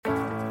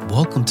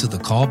Welcome to the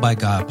Called by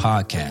God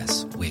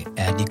podcast with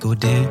Adney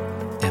Godin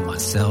and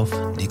myself,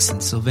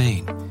 Nixon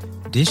Sylvain.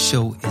 This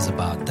show is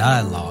about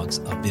dialogues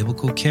of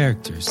biblical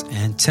characters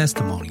and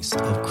testimonies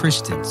of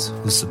Christians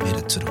who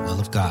submitted to the will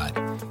of God.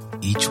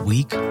 Each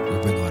week,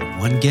 we bring on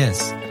one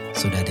guest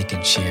so that they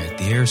can share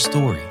their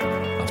story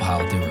of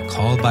how they were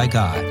called by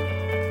God.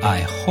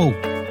 I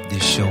hope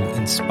this show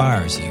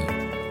inspires you.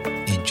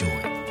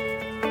 Enjoy.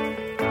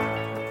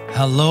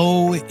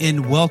 Hello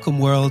and welcome,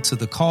 world, to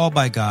the Called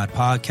by God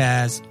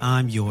podcast.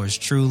 I'm yours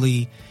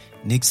truly,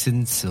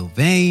 Nixon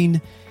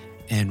Sylvain.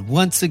 And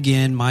once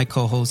again, my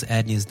co-host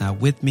Adney is not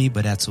with me,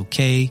 but that's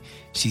okay.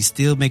 She's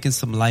still making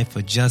some life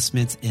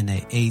adjustments in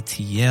the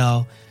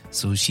ATL.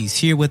 So she's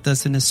here with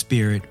us in the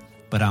spirit,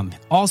 but I'm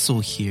also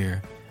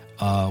here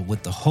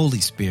with the Holy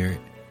Spirit.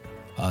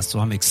 So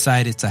I'm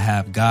excited to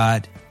have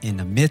God in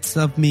the midst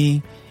of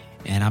me.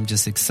 And I'm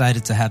just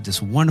excited to have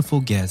this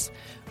wonderful guest.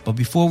 But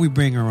before we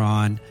bring her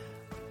on,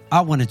 I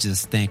want to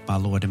just thank my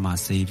Lord and my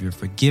Savior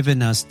for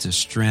giving us the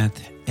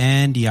strength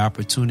and the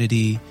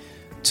opportunity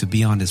to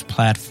be on this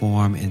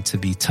platform and to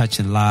be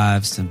touching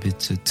lives and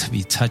to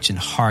be touching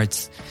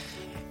hearts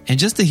and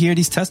just to hear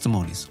these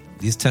testimonies.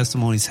 These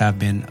testimonies have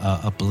been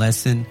a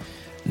blessing,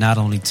 not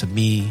only to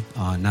me,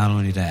 not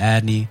only to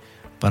Adney,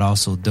 but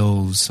also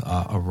those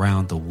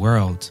around the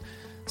world.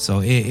 So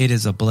it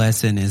is a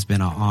blessing. It's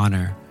been an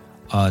honor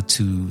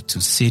to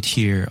sit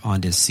here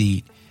on this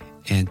seat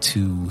and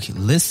to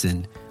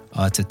listen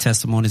to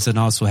testimonies and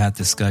also have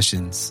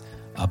discussions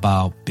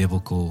about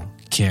biblical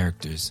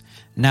characters.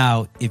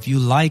 Now, if you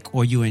like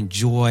or you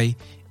enjoy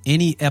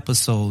any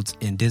episodes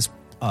in this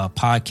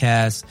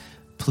podcast,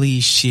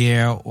 please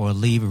share or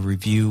leave a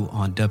review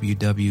on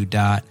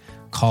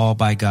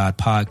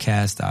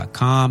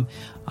www.calledbygodpodcast.com.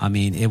 I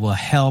mean, it will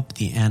help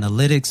the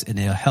analytics and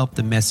it'll help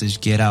the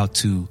message get out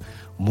to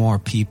more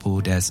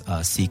people that's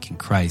seeking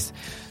Christ.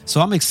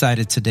 So I'm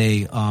excited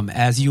today.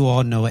 As you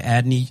all know,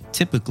 Adney,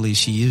 typically,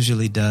 she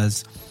usually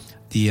does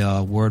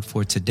the word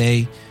for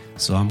today.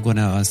 So I'm going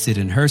to sit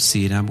in her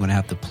seat and I'm going to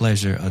have the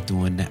pleasure of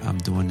doing that. I'm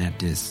doing that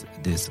this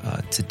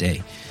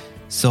today.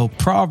 So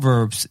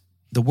Proverbs,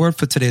 the word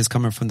for today is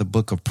coming from the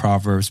book of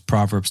Proverbs,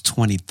 Proverbs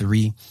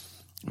 23,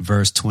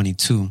 verse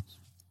 22.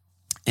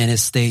 And it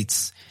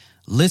states,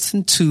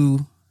 "Listen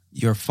to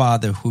your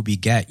father who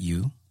begat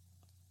you,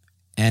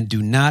 and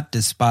do not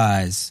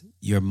despise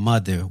your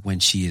mother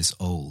when she is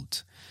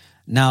old."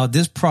 Now,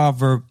 this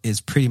proverb is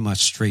pretty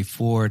much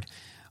straightforward.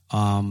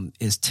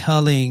 Is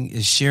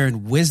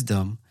sharing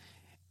wisdom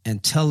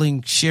and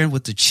sharing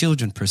with the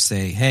children per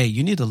se. Hey,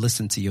 you need to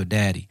listen to your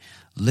daddy.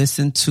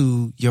 Listen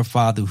to your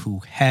father who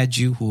had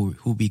you,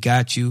 who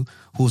begot you,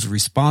 who's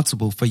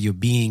responsible for your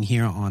being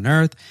here on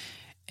earth.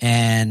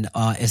 And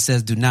it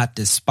says, do not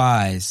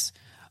despise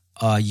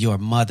your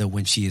mother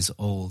when she is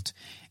old.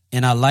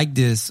 And I like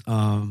this.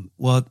 I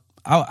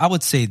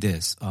would say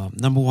this.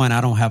 Number one,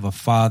 I don't have a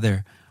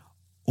father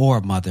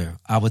or mother.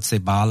 I would say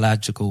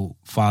biological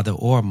father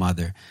or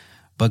mother.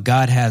 But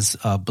God has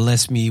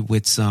blessed me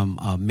with some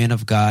men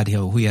of God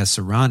who he has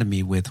surrounded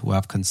me with, who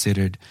I've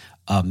considered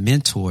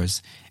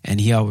mentors. And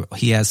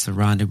he has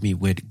surrounded me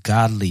with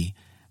godly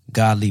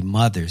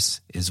mothers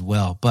as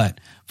well.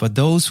 But for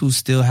those who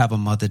still have a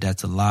mother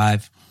that's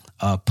alive,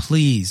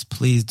 please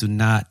do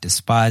not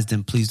despise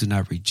them. Please do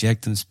not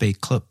reject them.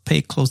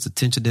 Pay close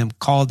attention to them.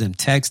 Call them,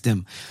 text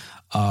them,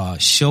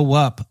 show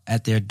up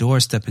at their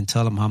doorstep and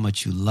tell them how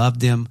much you love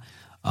them.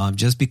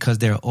 Just because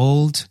they're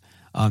old,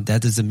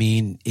 that doesn't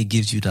mean it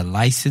gives you the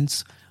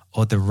license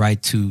or the right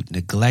to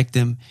neglect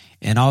them.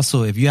 And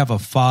also, if you have a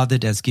father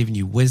that's giving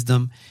you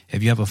wisdom,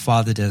 if you have a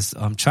father that's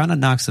trying to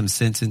knock some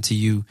sense into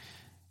you,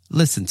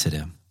 listen to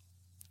them.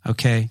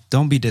 Okay?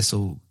 Don't be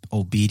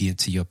disobedient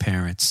to your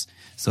parents.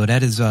 So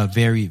that is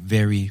very,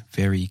 very,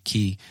 very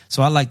key.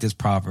 So I like this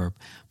proverb.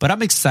 But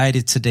I'm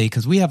excited today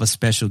because we have a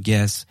special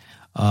guest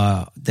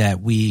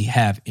that we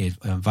have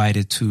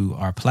invited to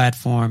our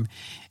platform.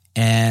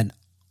 And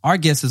our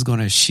guest is going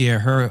to share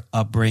her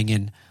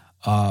upbringing,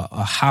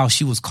 how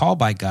she was called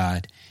by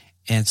God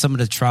and some of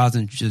the trials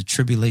and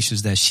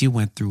tribulations that she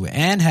went through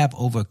and have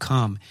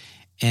overcome.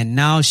 And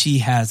now she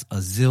has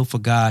a zeal for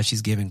God.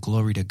 She's giving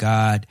glory to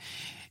God.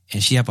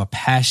 And she have a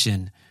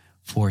passion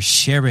for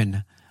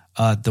sharing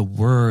the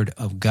word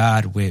of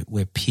God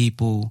with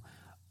people.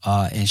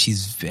 And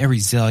she's very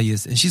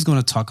zealous. And she's going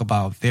to talk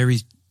about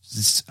because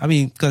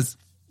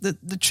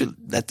the truth,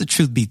 let the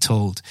truth be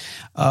told.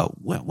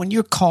 When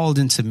you're called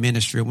into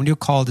ministry, when you're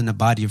called in the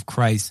body of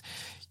Christ,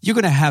 you're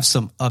going to have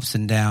some ups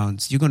and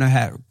downs. You're going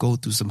to go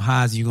through some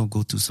highs. You're going to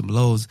go through some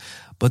lows.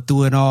 But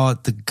through it all,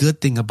 the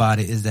good thing about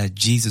it is that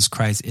Jesus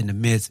Christ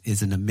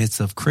is in the midst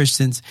of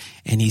Christians.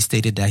 And he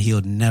stated that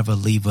he'll never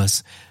leave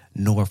us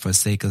nor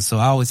forsake us. So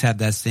I always have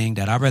that saying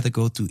that I'd rather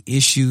go through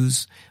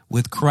issues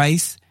with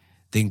Christ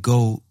than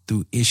go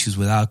through issues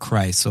without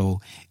Christ.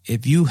 So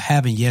if you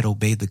haven't yet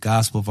obeyed the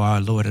gospel of our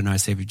Lord and our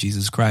Savior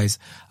Jesus Christ,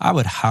 I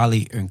would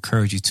highly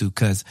encourage you to,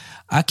 because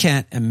I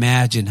can't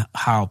imagine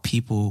how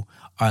people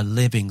are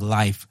living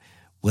life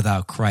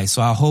without Christ.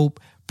 So I hope,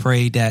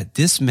 pray that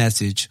this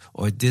message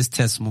or this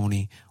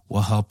testimony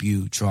will help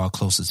you draw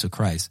closer to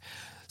Christ.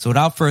 So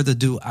without further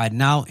ado, I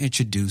now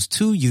introduce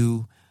to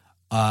you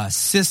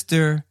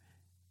Sister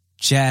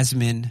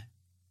Jasmine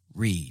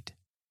Reed.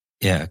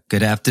 Yeah,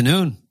 good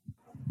afternoon.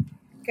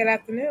 Good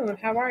afternoon.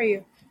 How are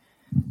you?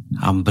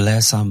 I'm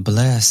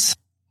blessed.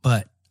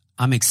 But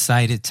I'm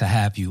excited to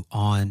have you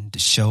on the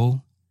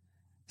show.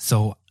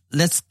 So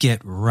let's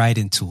get right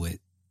into it.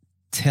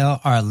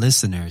 Tell our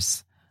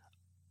listeners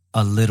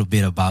a little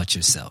bit about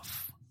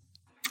yourself.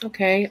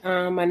 Okay.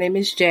 My name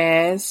is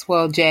Jazz.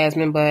 Well,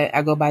 Jasmine, but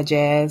I go by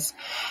Jazz.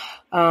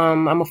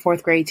 I'm a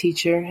fourth grade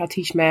teacher. I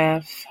teach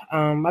math.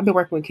 I've been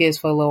working with kids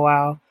for a little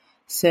while,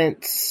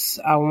 since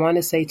I want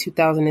to say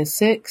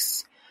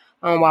 2006.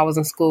 While I was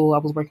in school, I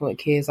was working with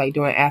kids, like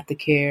doing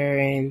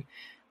aftercare, and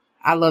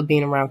I love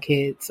being around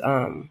kids.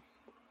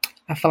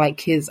 I feel like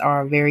kids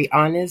are very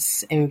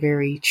honest and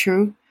very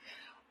true.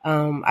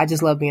 I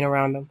just love being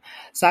around them.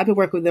 So I've been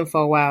working with them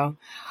for a while.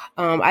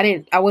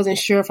 I wasn't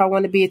sure if I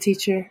wanted to be a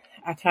teacher.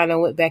 I kind of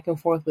went back and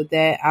forth with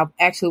that. I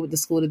actually went to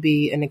school to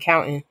be an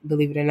accountant,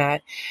 believe it or not.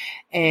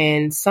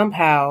 And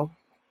somehow,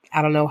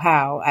 I don't know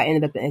how, I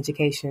ended up in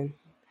education.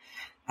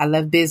 I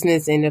left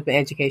business, ended up in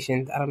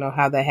education. I don't know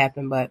how that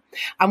happened, but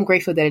I'm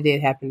grateful that it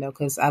did happen, though,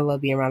 because I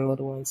love being around the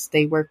little ones.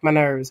 They work my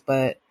nerves,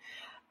 but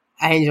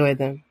I enjoy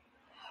them.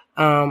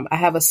 I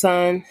have a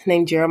son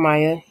named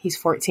Jeremiah.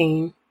 He's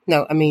 16.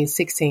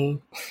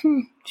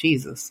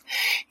 Jesus.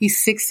 He's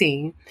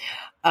 16.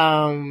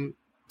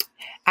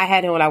 I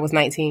had him when I was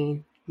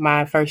 19,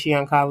 my first year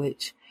in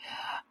college.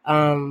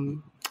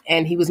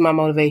 And he was my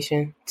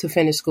motivation to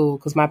finish school,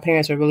 because my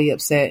parents were really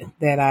upset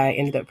that I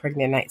ended up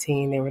pregnant at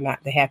 19. They were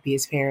not the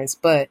happiest parents,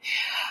 but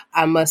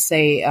I must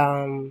say,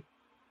 I'm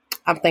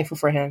thankful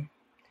for him.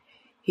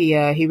 He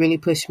really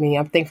pushed me.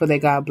 I'm thankful that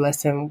God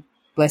blessed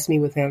me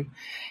with him.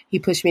 He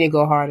pushed me to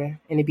go harder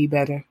and to be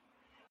better.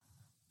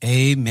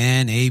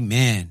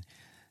 Amen.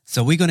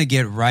 So we're going to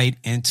get right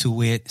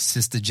into it,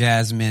 Sister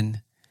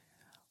Jasmine.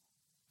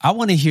 I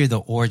want to hear the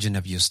origin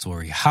of your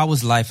story. How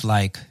was life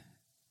like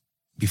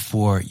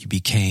before you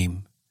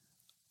became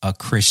a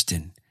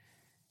Christian?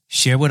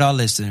 Share with our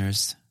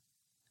listeners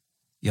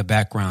your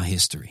background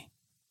history.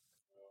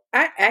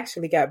 I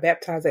actually got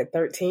baptized at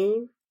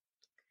 13.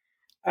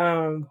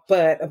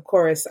 But of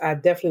course, I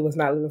definitely was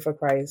not living for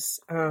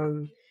Christ.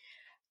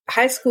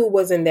 High school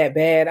wasn't that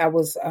bad. I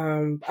was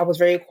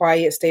very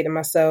quiet, stayed to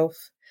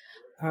myself.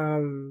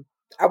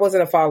 I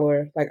wasn't a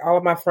follower. Like, all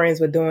of my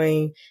friends were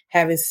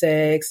having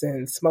sex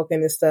and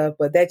smoking and stuff,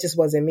 but that just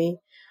wasn't me.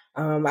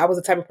 I was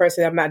the type of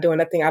person, I'm not doing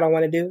nothing I don't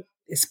want to do,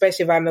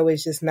 especially if I know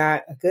it's just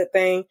not a good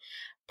thing.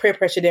 Peer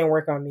pressure didn't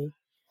work on me.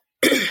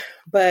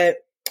 But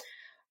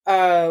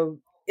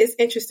it's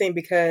interesting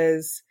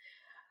because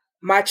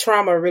my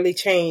trauma really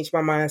changed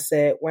my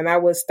mindset. When I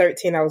was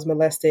 13, I was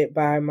molested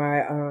by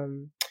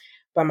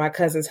my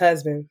cousin's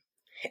husband.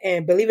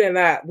 And believe it or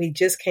not, we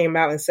just came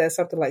out and said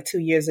something like 2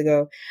 years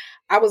ago.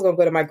 I was going to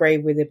go to my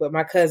grave with it, but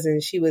my cousin,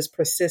 she was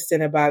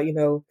persistent about,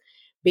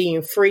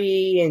 being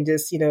free and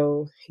just,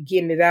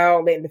 getting it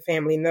out, letting the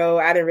family know.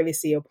 I didn't really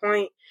see a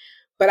point,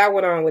 but I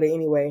went on with it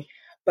anyway.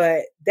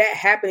 But that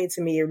happening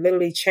to me, it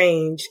literally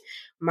changed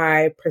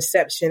my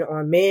perception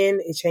on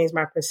men. It changed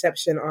my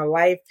perception on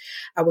life.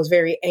 I was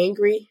very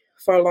angry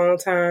for a long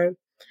time.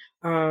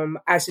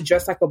 I used to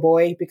dress like a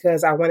boy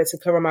because I wanted to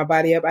cover my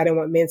body up. I didn't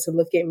want men to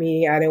look at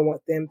me. I didn't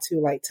want them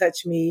to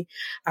touch me.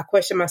 I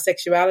questioned my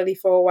sexuality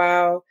for a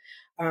while.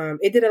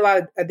 It did a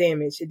lot of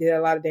damage.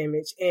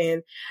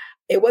 And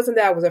it wasn't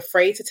that I was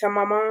afraid to tell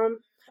my mom.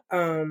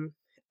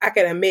 I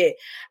can admit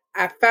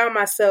I found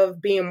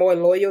myself being more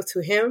loyal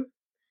to him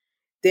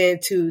than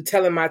to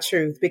telling my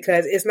truth,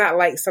 because it's not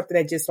like something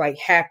that just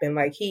happened.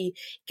 Like, he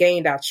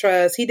gained our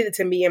trust. He did it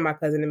to me and my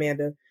cousin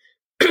Amanda.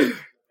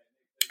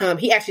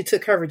 He actually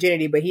took her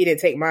virginity, but he didn't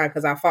take mine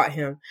because I fought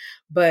him.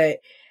 But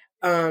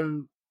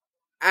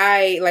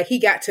he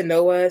got to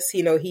know us,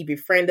 he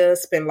befriended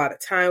us, spent a lot of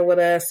time with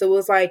us. So it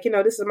was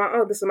this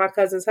is my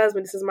cousin's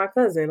husband. This is my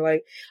cousin.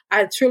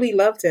 I truly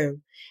loved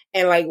him.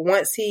 And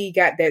once he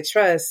got that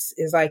trust,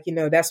 it's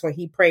that's when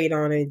he prayed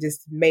on it and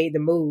just made the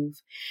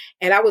move.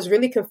 And I was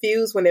really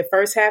confused when it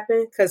first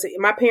happened, because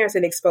my parents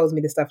didn't expose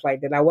me to stuff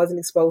like that. I wasn't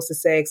exposed to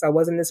sex. I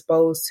wasn't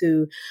exposed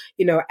to,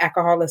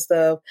 alcohol and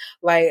stuff.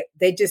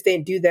 They just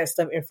didn't do that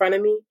stuff in front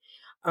of me.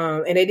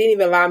 And they didn't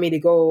even allow me to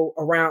go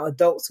around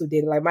adults who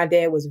did it. My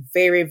dad was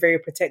very, very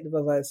protective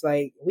of us.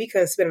 We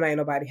couldn't spend the night in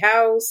nobody's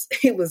house.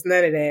 It was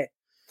none of that.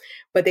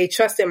 But they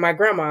trusted my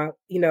grandma.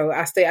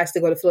 I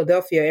still go to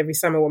Philadelphia every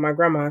summer with my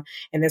grandma.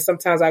 And then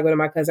sometimes I go to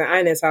my cousin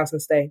Ina's house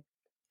and stay.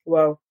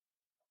 Well,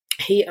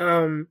 he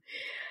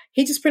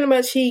just pretty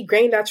much, he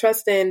gained our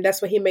trust, and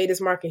that's when he made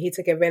his mark, and he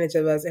took advantage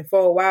of us. And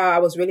for a while, I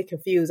was really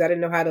confused. I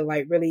didn't know how to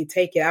really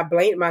take it. I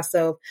blamed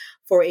myself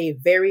for a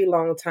very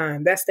long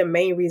time. That's the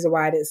main reason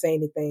why I didn't say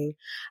anything.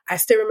 I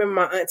still remember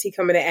my auntie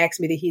coming to ask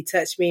me, did he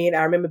touch me? And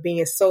I remember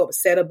being so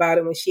upset about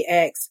it when she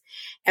asked.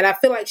 And I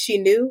feel like she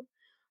knew,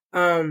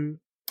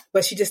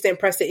 but she just didn't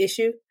press the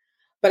issue.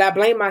 But I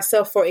blamed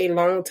myself for a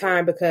long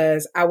time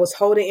because I was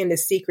holding in the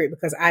secret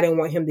because I didn't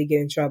want him to get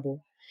in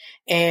trouble.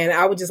 And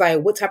I was just like,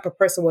 what type of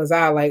person was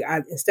I? Like,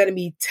 instead of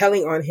me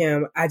telling on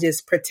him, I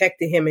just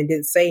protected him and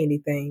didn't say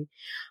anything.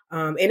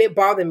 And it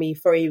bothered me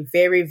for a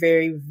very,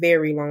 very,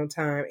 very long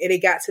time. And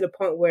it got to the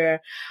point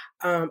where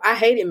I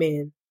hated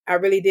men. I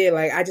really did.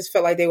 Like, I just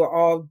felt like they were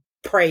all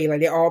prey.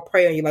 Like, they all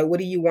prey on you. Like, what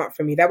do you want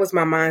from me? That was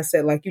my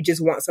mindset. Like, you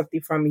just want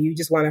something from me. You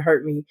just want to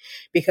hurt me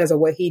because of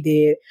what he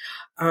did.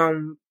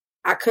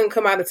 I couldn't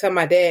come out and tell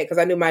my dad because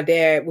I knew my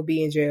dad would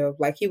be in jail.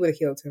 Like, he would have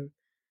killed him.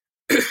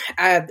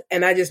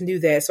 I just knew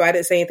that. So I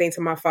didn't say anything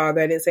to my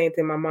father. I didn't say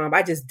anything to my mom.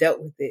 I just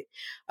dealt with it.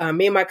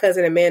 Me and my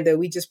cousin Amanda,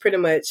 we just pretty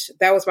much,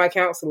 that was my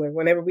counselor.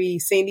 Whenever we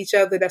seen each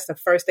other, that's the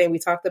first thing we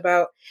talked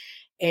about.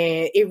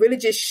 And it really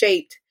just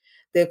shaped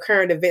the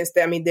current events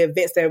the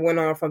events that went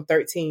on from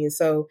 13.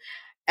 So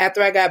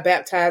after I got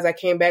baptized, I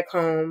came back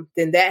home.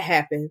 Then that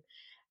happened.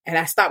 And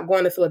I stopped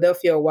going to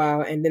Philadelphia a while.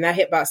 And then I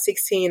hit about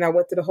 16. I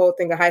went through the whole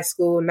thing of high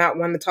school, not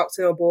wanting to talk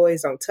to no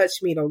boys. Don't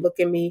touch me. Don't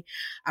look at me.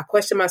 I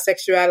questioned my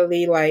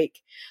sexuality. Like,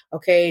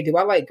 okay, do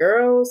I like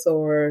girls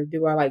or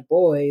do I like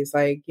boys?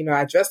 Like,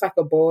 I dress like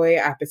a boy.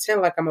 I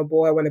pretend like I'm a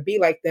boy. I want to be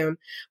like them.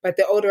 But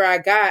the older I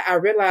got, I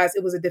realized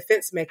it was a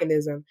defense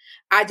mechanism.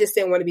 I just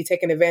didn't want to be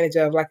taken advantage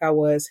of like I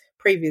was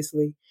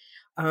previously.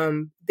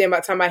 Then by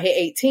the time I hit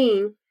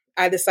 18,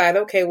 I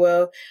decided, okay,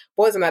 well,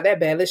 boys are not that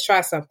bad. Let's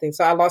try something.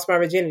 So I lost my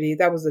virginity.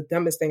 That was the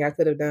dumbest thing I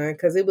could have done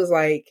because it was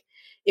like,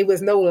 it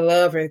was no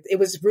love. And it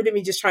was really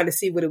me just trying to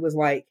see what it was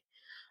like.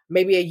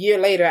 Maybe a year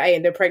later, I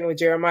ended up pregnant with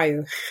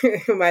Jeremiah.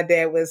 My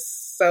dad was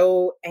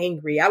so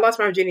angry. I lost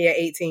my virginity at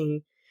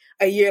 18.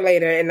 A year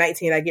later, at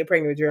 19, I get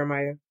pregnant with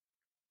Jeremiah.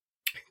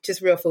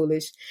 Just real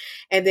foolish.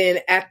 And then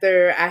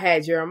after I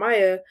had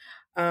Jeremiah,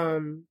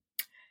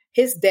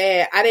 his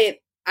dad,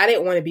 I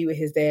didn't want to be with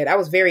his dad. I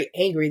was very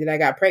angry that I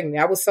got pregnant.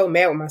 I was so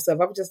mad with myself.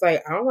 I was just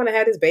like, I don't want to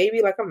have this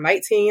baby. Like, I'm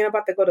 19. I'm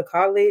about to go to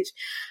college.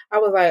 I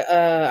was like,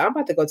 I'm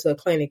about to go to a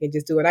clinic and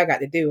just do what I got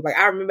to do. Like,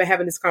 I remember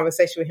having this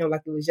conversation with him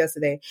like it was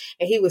yesterday.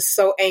 And he was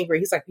so angry.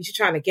 He's like, you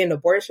trying to get an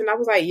abortion? I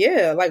was like,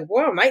 yeah. Like,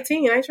 boy, I'm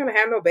 19. I ain't trying to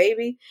have no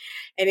baby.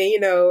 And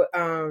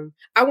then,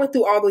 I went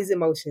through all these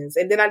emotions.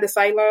 And then I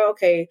decided, like,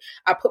 okay,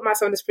 I put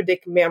myself in this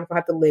predicament. I'm going to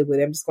have to live with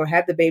it. I'm just going to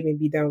have the baby and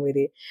be done with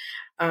it.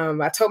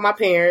 I told my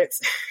parents,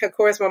 of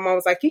course, my mom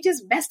was like, you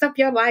just messed up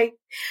your life.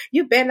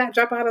 You better not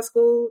drop out of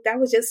school. That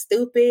was just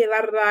stupid. La,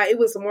 la, la. It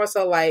was more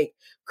so like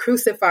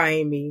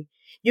crucifying me.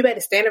 You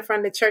better stand in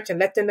front of the church and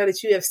let them know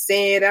that you have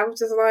sinned. I was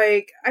just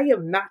like, I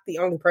am not the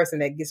only person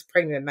that gets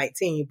pregnant at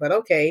 19, but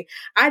okay,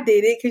 I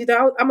did it because,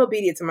 I'm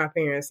obedient to my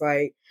parents.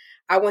 Like,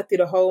 I went through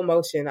the whole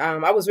motion.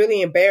 I was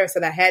really embarrassed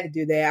that I had to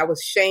do that. I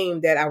was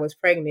shamed that I was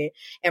pregnant.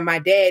 And my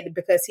dad,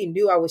 because he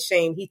knew I was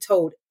shamed, he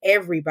told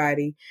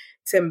everybody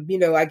to,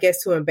 I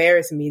guess to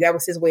embarrass me. That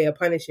was his way of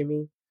punishing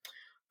me.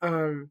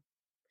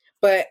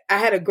 But I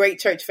had a great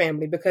church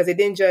family because they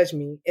didn't judge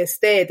me.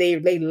 Instead,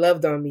 they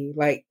loved on me.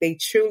 Like, they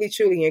truly,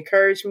 truly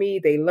encouraged me.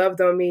 They loved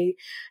on me.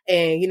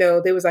 And,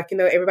 they was like,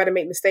 everybody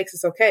make mistakes.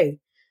 It's okay.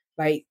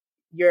 Like,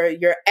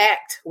 your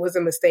act was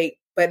a mistake,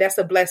 but that's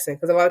a blessing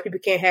because a lot of people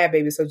can't have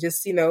babies. So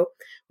just, we're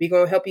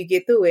going to help you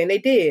get through it. And they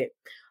did.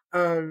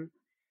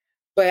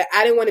 But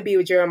I didn't want to be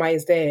with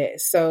Jeremiah's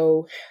dad.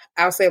 So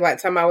I'll say like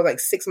time I was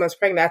like 6 months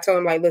pregnant, I told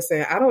him like,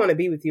 listen, I don't want to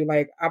be with you.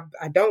 Like,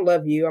 I don't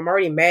love you. I'm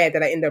already mad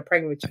that I ended up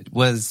pregnant with you.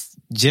 Was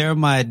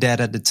Jeremiah's dad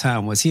at the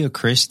time, was he a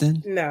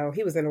Christian? No,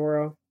 he was in the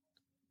world.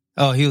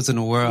 Oh, he was in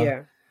the world?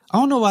 Yeah. I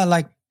don't know why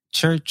like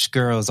church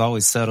girls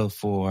always settle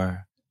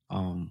for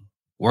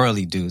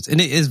worldly dudes. And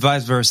it's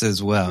vice versa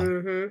as well.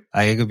 Mm-hmm.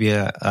 Like it could be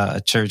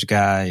a church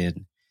guy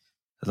and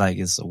like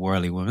it's a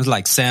worldly woman. It's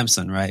like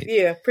Samson, right?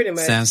 Yeah, pretty much.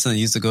 Samson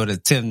used to go to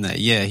Timnah.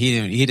 Yeah,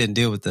 he didn't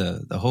deal with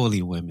the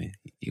holy women.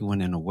 He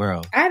went in the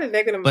world. I had a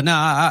negative. But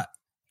now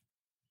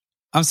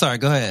I'm sorry.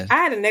 Go ahead. I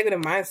had a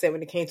negative mindset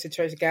when it came to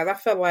church guys. I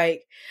felt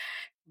like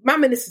my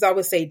ministers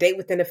always say date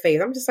within the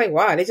faith. I'm just like,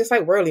 wow, they're just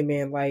like worldly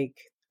men. Like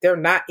they're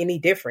not any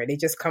different. They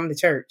just come to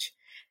church.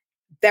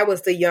 That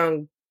was the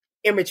young,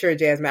 immature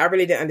Jasmine. I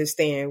really didn't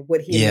understand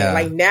what he meant.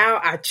 Like now,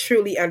 I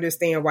truly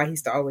understand why he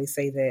used to always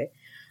say that.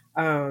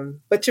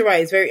 But you're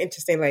right. It's very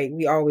interesting. Like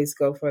we always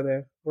go for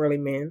the worldly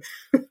men.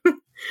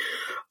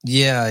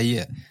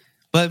 Yeah.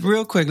 But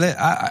real quick,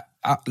 I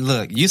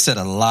look, you said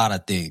a lot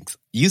of things.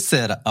 You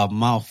said a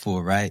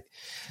mouthful, right?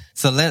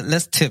 So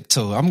let's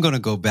tiptoe. I'm going to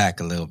go back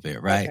a little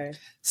bit, right? Okay.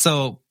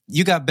 So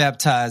you got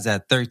baptized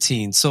at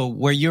 13. So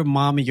were your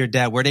mom and your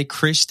dad, were they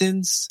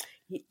Christians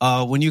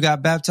when you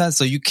got baptized?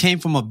 So you came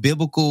from a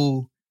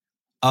biblical,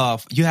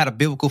 you had a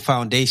biblical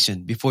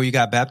foundation before you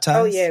got baptized?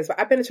 Oh, yes.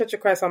 I've been in Church of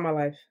Christ all my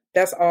life.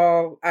 That's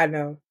all I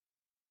know.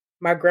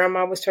 My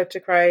grandma was Church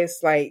of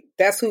Christ. Like,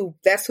 that's who,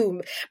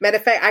 matter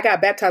of fact, I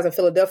got baptized in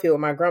Philadelphia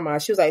with my grandma.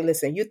 She was like,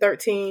 listen, you're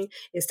 13.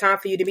 It's time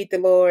for you to meet the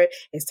Lord.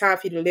 It's time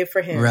for you to live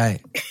for him.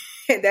 Right.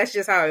 And that's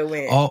just how it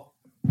went.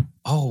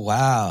 Oh,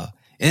 wow.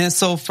 And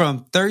so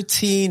from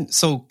 13,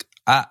 so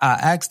I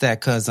asked that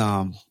because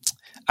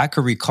I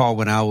could recall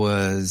when I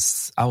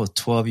was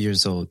 12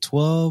 years old,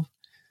 12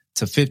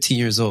 to 15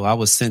 years old, I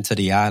was sent to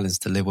the islands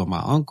to live with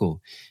my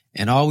uncle.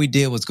 And all we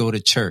did was go to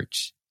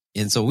church.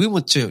 And so we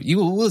went to, we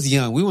was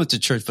young, we went to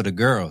church for the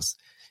girls.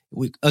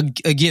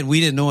 again, we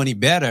didn't know any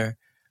better.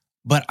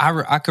 But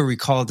I could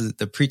recall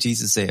the preacher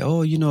used to say,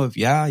 oh, if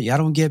y'all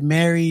don't get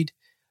married,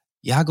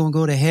 y'all gonna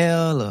go to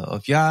hell. Or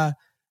if y'all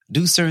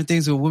do certain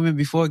things with women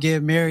before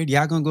getting married,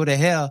 y'all gonna go to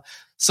hell.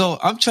 So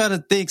I'm trying to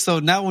think. So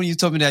now when you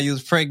told me that you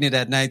was pregnant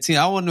at 19,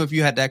 I want to know if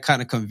you had that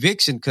kind of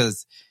conviction,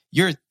 because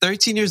you're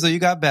 13 years old, you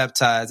got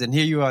baptized, and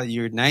here you are,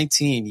 you're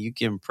 19, you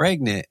getting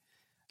pregnant.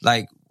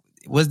 Like,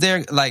 was there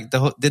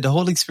did the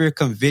Holy Spirit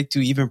convict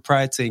you even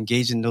prior to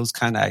engaging in those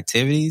kind of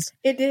activities?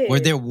 It did.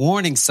 Were there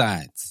warning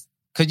signs?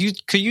 Could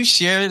you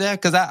share that?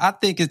 Because I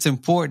think it's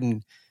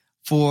important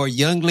for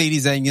young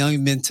ladies and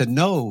young men to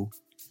know,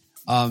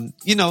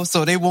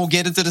 so they won't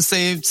get into the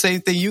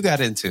same thing you got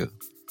into.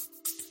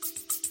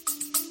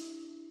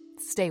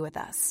 Stay with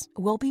us.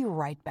 We'll be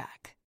right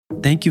back.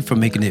 Thank you for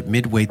making it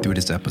midway through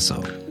this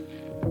episode.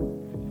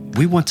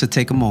 We want to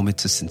take a moment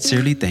to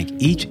sincerely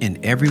thank each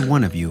and every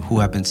one of you who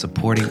have been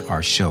supporting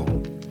our show.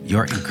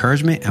 Your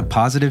encouragement and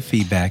positive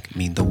feedback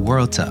mean the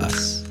world to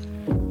us.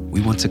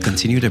 We want to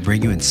continue to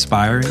bring you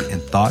inspiring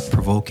and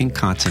thought-provoking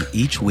content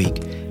each week,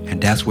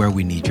 and that's where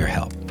we need your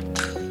help.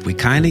 We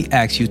kindly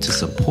ask you to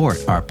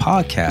support our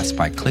podcast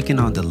by clicking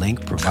on the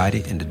link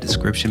provided in the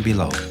description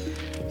below.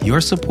 Your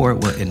support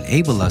will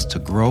enable us to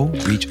grow,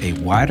 reach a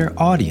wider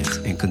audience,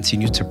 and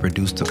continue to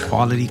produce the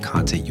quality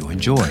content you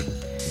enjoy.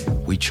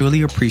 We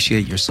truly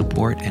appreciate your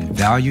support and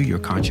value your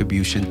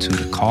contribution to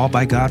the Called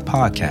by God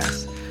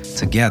podcast.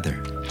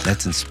 Together,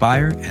 let's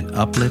inspire and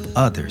uplift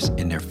others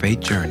in their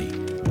faith journey.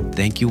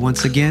 Thank you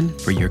once again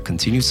for your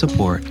continued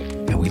support,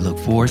 and we look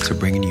forward to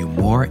bringing you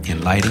more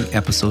enlightening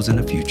episodes in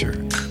the future.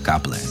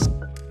 God bless.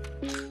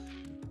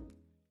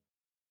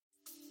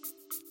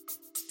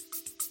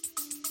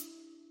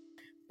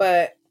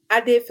 But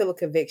I did feel a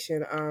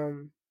conviction.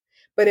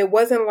 But it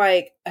wasn't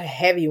like a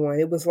heavy one.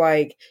 It was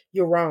like,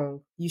 you're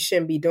wrong. You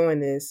shouldn't be doing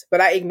this. But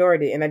I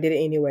ignored it and I did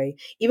it anyway.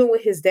 Even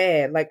with his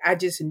dad, like, I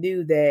just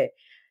knew that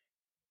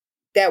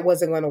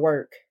wasn't going to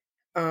work.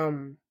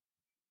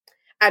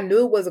 I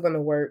knew it wasn't going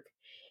to work.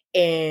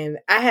 And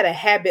I had a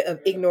habit of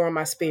ignoring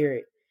my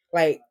spirit.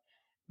 Like,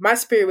 my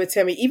spirit would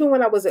tell me, even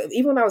when I was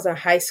in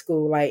high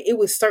school, like, it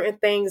was certain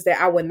things that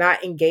I would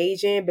not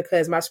engage in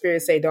because my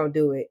spirit say, don't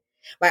do it.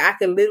 Like, I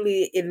could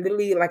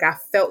literally, like, I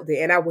felt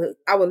it and I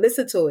would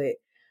listen to it.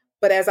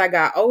 But as I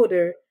got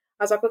older,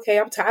 I was like, okay,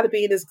 I'm tired of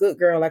being this good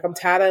girl. Like, I'm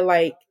tired of,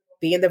 like,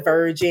 being the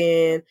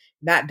virgin,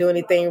 not doing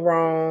anything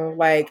wrong.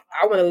 Like,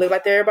 I want to live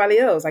like everybody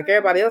else. Like,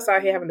 everybody else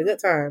out here having a good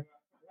time.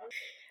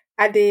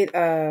 I did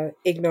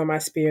ignore my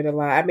spirit a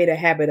lot. I made a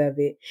habit of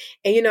it.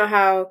 And you know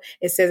how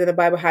it says in the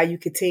Bible how you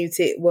continue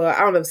to, well, I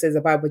don't know if it says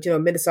in the Bible,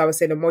 but, minister always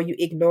say the more you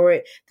ignore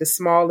it, the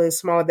smaller and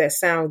smaller that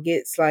sound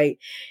gets. Like,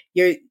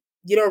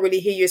 you don't really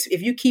hear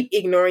if you keep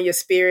ignoring your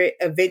spirit,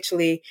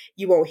 eventually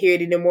you won't hear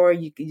it anymore.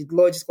 The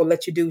Lord just gonna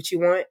let you do what you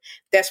want.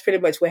 That's pretty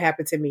much what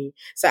happened to me.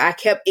 So I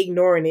kept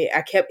ignoring it.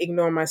 I kept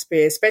ignoring my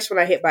spirit, especially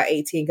when I hit by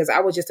 18, because I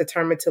was just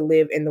determined to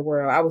live in the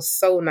world. I was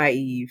so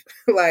naive,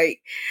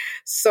 like,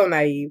 so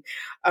naive.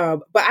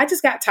 But I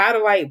just got tired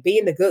of, like,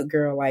 being the good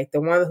girl, like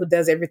the one who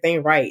does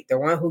everything right, the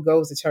one who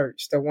goes to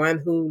church, the one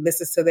who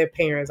listens to their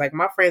parents. Like,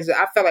 my friends,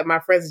 I felt like my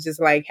friends are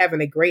just, like, having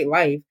a great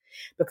life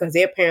because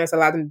their parents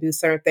allowed them to do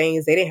certain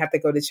things. They didn't have to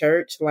go to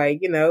church.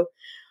 Like,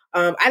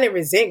 I didn't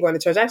resent going to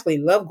church. I actually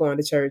loved going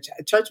to church.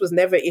 Church was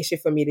never an issue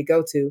for me to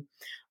go to.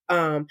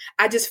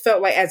 I just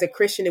felt like as a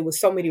Christian, it was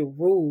so many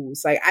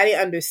rules. Like, I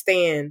didn't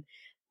understand.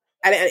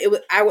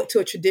 I went to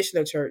a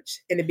traditional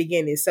church in the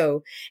beginning.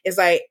 So it's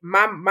like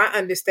my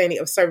understanding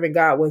of serving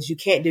God was, you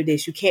can't do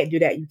this, you can't do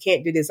that, you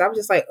can't do this. I was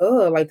just like,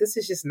 oh, like, this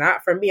is just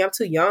not for me. I'm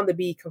too young to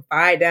be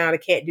confined down. I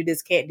can't do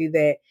this, can't do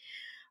that.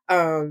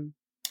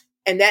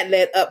 And that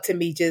led up to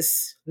me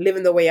just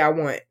living the way I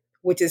want,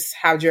 which is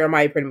how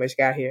Jeremiah pretty much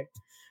got here.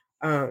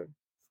 And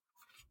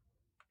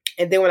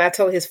then when I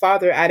told his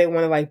father I didn't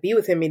want to, like, be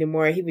with him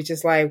anymore, he was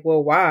just like,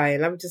 well, why?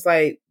 And I'm just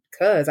like,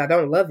 cause I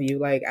don't love you.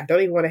 Like, I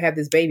don't even want to have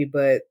this baby,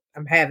 but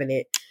I'm having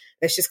it.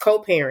 Let's just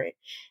co-parent.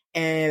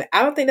 And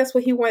I don't think that's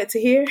what he wanted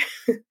to hear.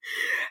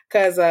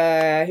 Cause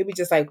he was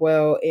just like,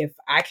 well, if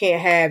I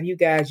can't have you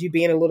guys, you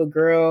being a little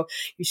girl,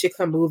 you should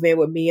come move in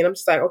with me. And I'm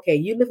just like, okay,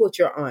 you live with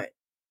your aunt.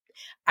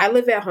 I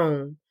live at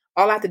home.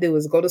 All I have to do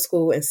is go to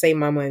school and save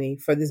my money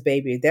for this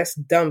baby. That's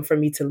dumb for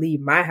me to leave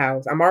my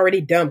house. I'm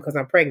already dumb because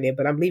I'm pregnant,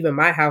 but I'm leaving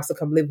my house to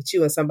come live with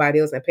you and somebody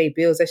else and pay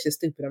bills. That's just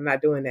stupid. I'm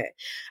not doing that.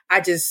 I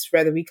just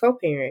rather we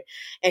co-parent.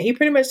 And he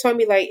pretty much told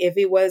me, like, if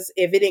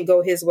it didn't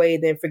go his way,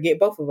 then forget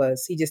both of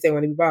us. He just didn't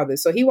want to be bothered.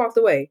 So he walked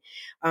away,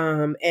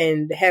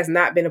 and has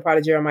not been a part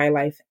of Jeremiah's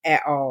life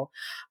at all.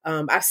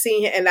 I've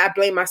seen him, and I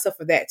blame myself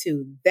for that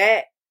too.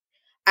 That,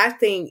 I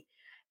think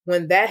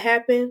when that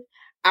happened,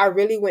 I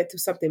really went through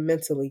something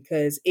mentally,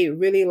 because it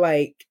really,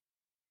 like,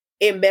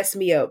 it messed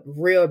me up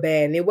real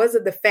bad. And it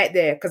wasn't the fact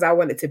that because I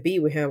wanted to be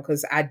with him,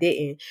 because I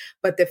didn't,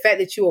 but the fact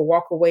that you will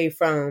walk away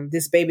from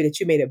this baby that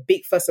you made a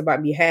big fuss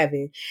about me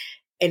having.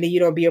 and then you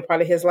don't be a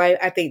part of his life,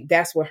 I think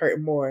that's what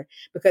hurt more.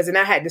 Because then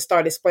I had to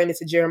start explaining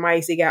to Jeremiah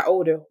as he got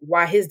older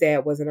why his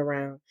dad wasn't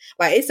around.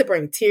 Like, it's to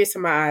bring tears to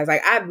my eyes.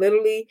 Like, I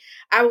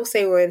will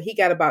say when he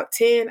got about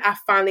 10, I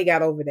finally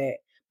got over that.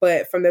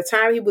 But from the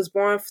time he was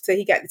born till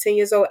he got to 10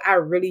 years old, I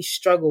really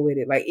struggled with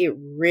it. Like, it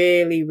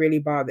really, really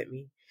bothered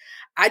me.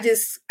 I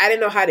didn't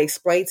know how to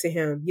explain to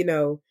him,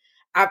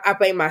 I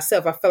blame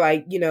myself. I feel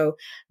like,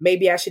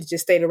 maybe I should have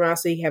just stayed around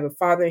so he could have a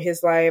father in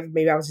his life.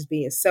 Maybe I was just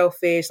being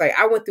selfish. Like,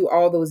 I went through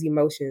all those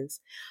emotions.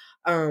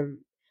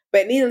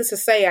 But needless to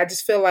say, I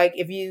just feel like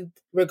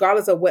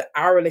regardless of what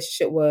our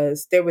relationship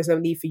was, there was no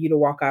need for you to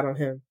walk out on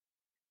him.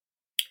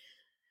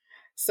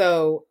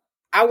 So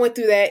I went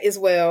through that as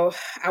well.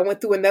 I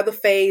went through another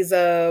phase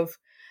of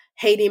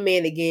hating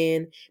men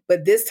again,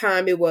 but this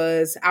time it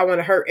was, I want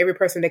to hurt every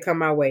person that come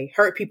my way.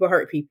 Hurt people.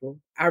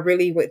 I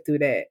really went through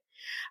that.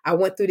 I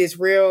went through this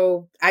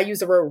I use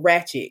the word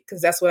ratchet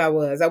because that's what I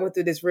was. I went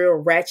through this real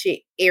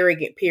ratchet,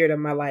 arrogant period of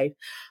my life.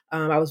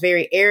 I was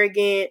very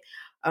arrogant.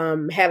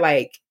 Had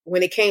like,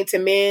 when it came to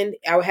men,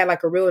 I had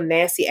like a real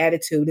nasty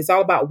attitude. It's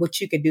all about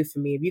what you can do for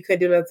me. If you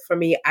couldn't do nothing for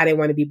me, I didn't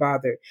want to be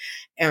bothered.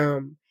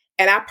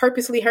 And I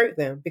purposely hurt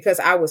them because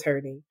I was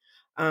hurting.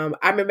 I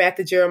remember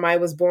after Jeremiah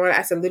was born, I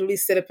used to literally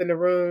sit up in the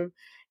room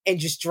and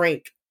just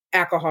drink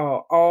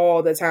alcohol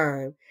all the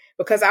time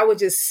because I was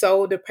just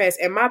so depressed.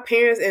 And my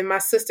parents and my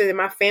sister and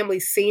my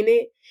family seen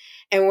it.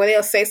 And when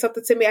they'll say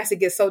something to me, I used to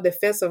get so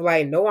defensive,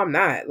 like, no, I'm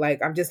not. Like,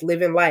 I'm just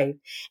living life.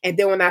 And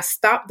then when I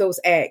stopped those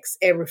acts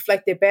and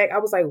reflected back, I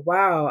was like,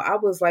 wow, I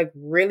was like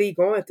really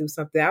going through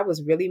something. I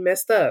was really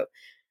messed up.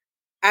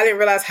 I didn't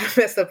realize how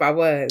messed up I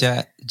was.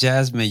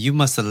 Jasmine, you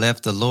must have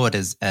left the Lord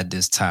at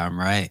this time,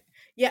 right?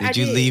 Yeah, Did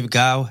you leave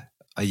God?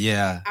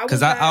 Yeah.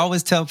 Because I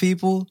always tell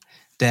people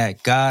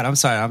that God, I'm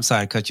sorry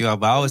to cut you off,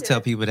 but I always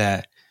tell people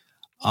that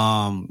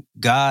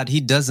God,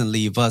 he doesn't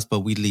leave us,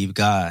 but we leave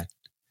God.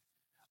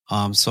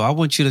 So I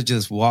want you to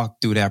just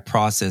walk through that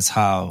process,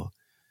 how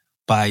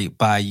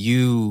by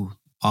you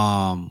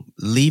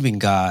leaving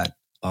God,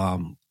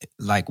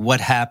 like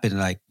what happened,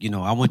 like,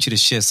 I want you to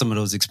share some of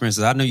those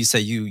experiences. I know you say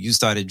you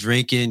started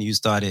drinking, you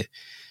started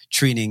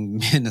treating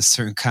men a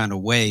certain kind of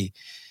way.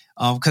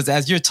 Because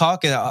as you're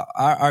talking,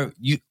 all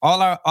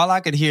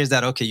I could hear is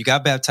that, okay, you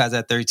got baptized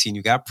at 13,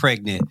 you got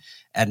pregnant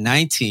at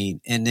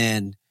 19, and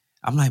then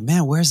I'm like,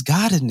 man, where's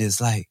God in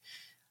this? Like,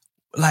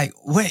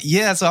 wait,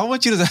 yeah. So I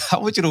want you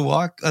to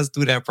walk us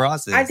through that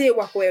process. I did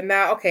walk away.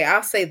 Now, okay,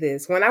 I'll say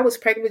this: when I was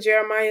pregnant with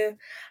Jeremiah,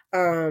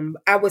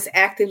 I was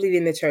actively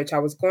in the church. I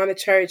was going to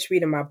church,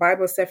 reading my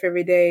Bible stuff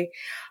every day.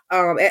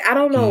 And I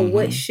don't know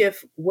what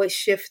shift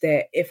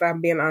that, if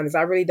I'm being honest.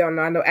 I really don't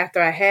know. I know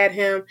after I had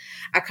him,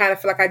 I kind of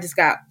feel like I just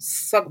got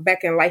sucked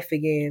back in life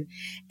again.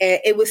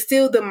 And it was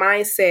still the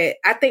mindset.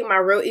 I think my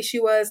real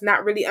issue was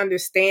not really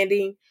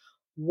understanding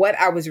what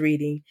I was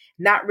reading,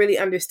 not really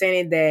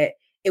understanding that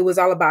it was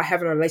all about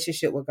having a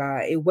relationship with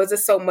God. It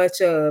wasn't so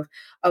much of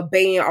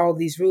obeying all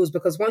these rules,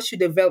 because once you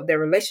develop that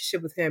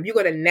relationship with him, you're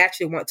going to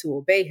naturally want to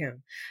obey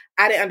him.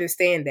 I didn't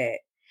understand that.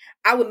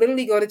 I would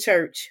literally go to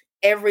church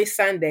every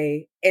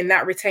Sunday and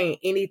not retain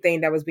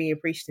anything that was being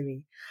preached to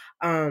me.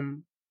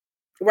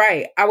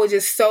 Right. I was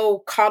just so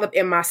caught up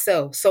in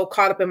myself, so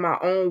caught up in my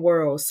own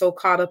world, so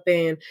caught up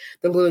in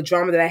the little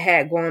drama that I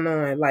had going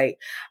on. Like,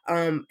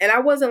 and I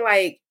wasn't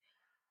like,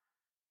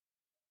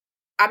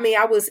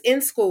 I was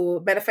in school.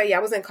 Matter of fact, I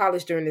was in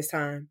college during this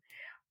time.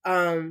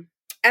 And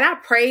I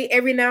prayed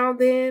every now and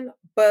then,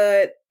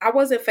 but I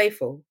wasn't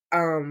faithful.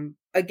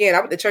 Again, I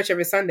went to church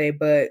every Sunday,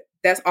 but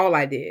that's all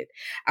I did.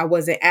 I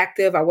wasn't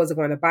active. I wasn't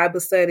going to Bible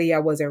study. I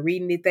wasn't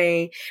reading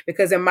anything,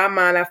 because in my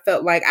mind, I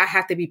felt like I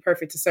have to be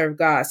perfect to serve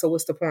God. So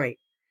what's the point?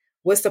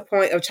 What's the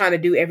point of trying to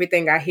do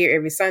everything I hear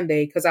every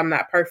Sunday? Because I'm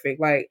not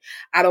perfect. Like,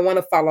 I don't want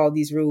to follow all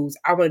these rules.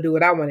 I want to do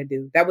what I want to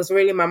do. That was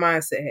really my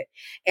mindset.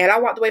 And I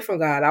walked away from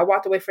God. I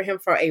walked away from him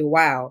for a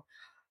while,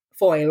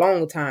 for a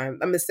long time.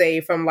 I'm going to say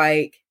from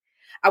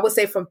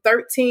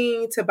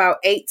 13 to about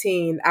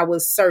 18, I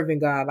was serving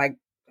God. Like,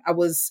 I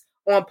was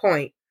on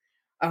point,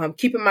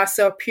 keeping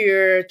myself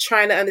pure,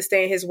 trying to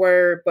understand his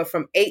word. But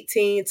from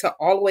 18 to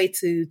all the way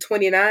to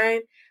 29,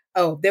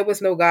 there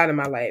was no God in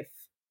my life.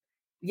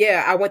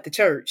 Yeah, I went to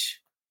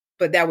church,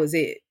 but that was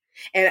it.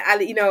 And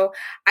I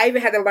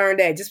even had to learn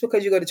that just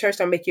because you go to church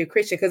don't make you a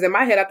Christian. Because in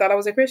my head, I thought I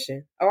was a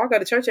Christian. Oh, I go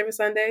to church every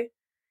Sunday.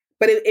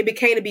 But it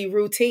became to be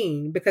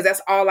routine, because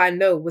that's all I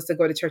know was to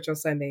go to church on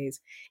Sundays.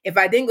 If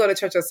I didn't go to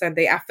church on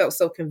Sunday, I felt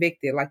so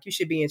convicted. Like, you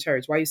should be in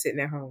church. Why are you sitting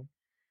at home?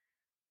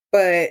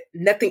 But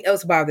nothing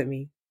else bothered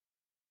me,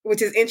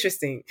 which is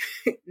interesting.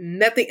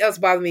 Nothing else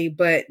bothered me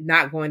but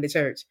not going to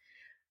church.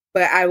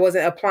 But I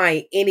wasn't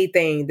applying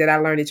anything that I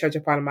learned in church a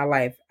part of my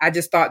life. I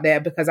just thought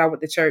that because I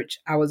went to church,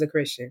 I was a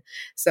Christian.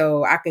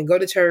 So I can go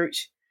to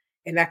church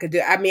and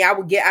I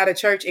would get out of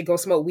church and go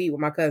smoke weed with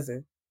my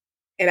cousin.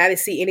 And I didn't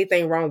see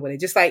anything wrong with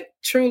it. Just like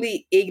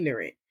truly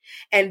ignorant.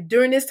 And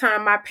during this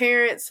time, my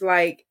parents,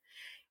 like,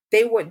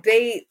 I'm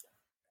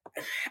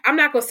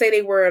not going to say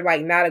they were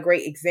like not a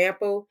great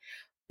example,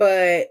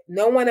 but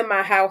no one in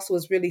my house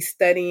was really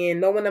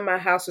studying. No one in my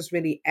house was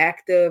really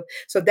active.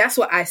 So that's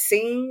what I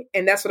seen,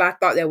 and that's what I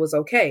thought that was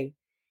okay,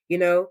 you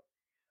know?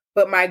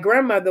 But my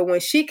grandmother,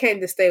 when she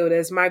came to stay with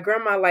us, my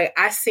grandma, like,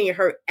 I seen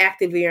her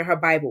actively in her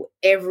Bible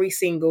every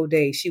single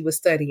day. She was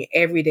studying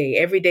every day.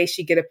 Every day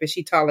she get up and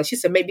she taught us. She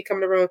said, maybe come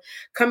in the room,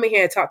 come in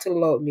here and talk to the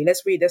Lord with me.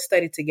 Let's read, let's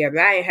study together.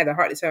 And I ain't had the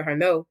heart to tell her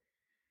no.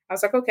 I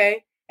was like,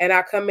 okay. And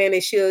I come in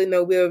and she'll,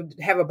 we'll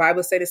have a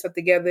Bible study stuff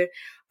together.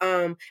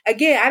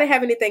 Again, I didn't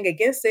have anything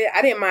against it.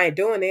 I didn't mind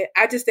doing it.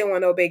 I just didn't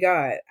want to obey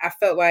God. I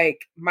felt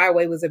like my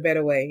way was a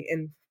better way.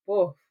 And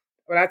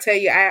when I tell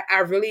you, I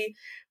really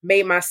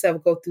made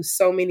myself go through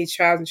so many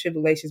trials and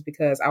tribulations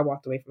because I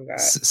walked away from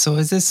God. So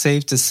is it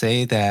safe to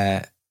say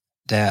that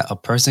a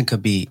person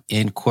could be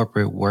in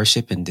corporate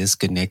worship and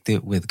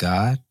disconnected with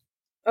God?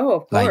 Oh,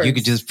 of course. Like you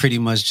could just pretty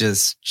much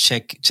just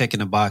check in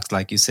the box,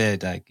 like you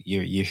said, like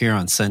you're here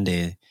on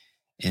Sunday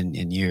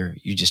and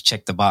you just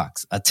check the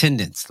box.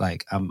 Attendance,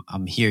 like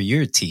I'm here,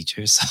 you're a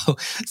teacher.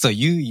 So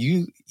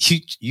you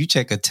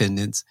check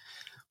attendance.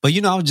 But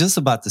I was just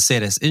about to say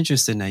that's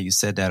interesting that you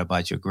said that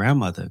about your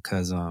grandmother,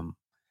 because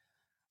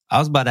I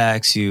was about to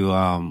ask you,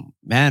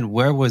 man,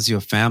 where was your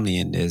family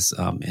in this,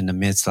 in the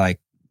midst, like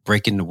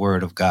breaking the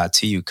word of God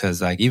to you?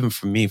 Because like even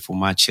for me, for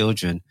my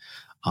children,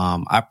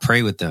 I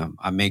pray with them.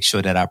 I make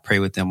sure that I pray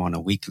with them on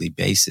a weekly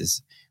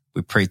basis.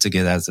 We pray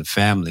together as a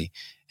family.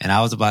 And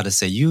I was about to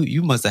say,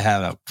 you must have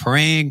had a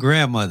praying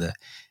grandmother.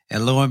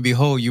 And lo and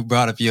behold, you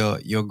brought up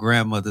your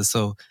grandmother.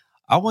 So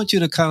I want you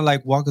to kind of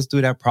like walk us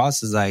through that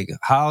process. Like,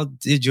 how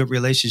did your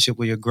relationship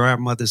with your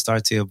grandmother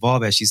start to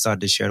evolve as she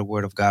started to share the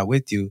word of God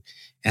with you?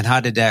 And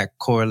how did that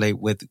correlate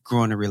with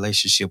growing a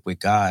relationship with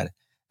God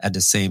at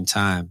the same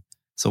time?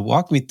 So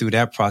walk me through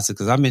that process,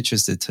 because I'm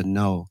interested to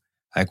know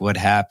like what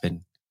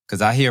happened.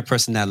 Because I hear a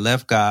person that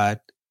left God,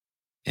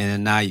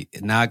 and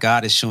now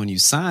God is showing you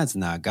signs.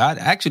 Now God,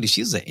 actually,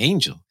 she's an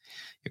angel.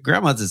 Your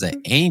grandmother's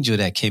an angel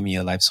that came in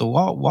your life. So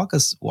walk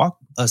us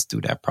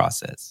through that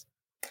process.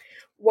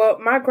 Well,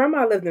 my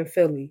grandma lived in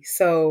Philly,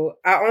 so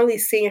I only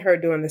seen her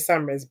during the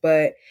summers,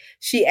 but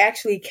she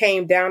actually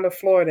came down to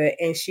Florida,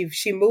 and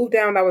she moved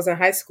down when I was in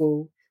high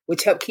school,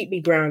 which helped keep me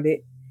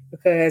grounded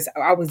because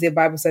I always did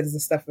Bible studies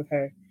and stuff with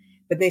her.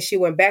 But then she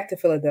went back to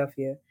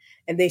Philadelphia,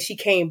 and then she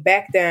came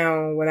back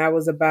down when I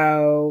was in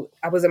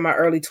my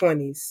early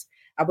 20s.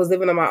 I was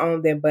living on my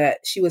own then, but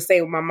she was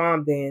staying with my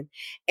mom then.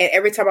 And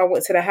every time I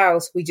went to the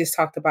house, we just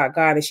talked about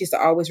God. And she used to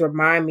always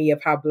remind me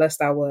of how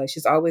blessed I was. She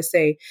used to always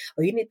say,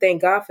 oh, you need to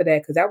thank God for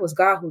that, because that was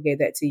God who gave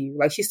that to you.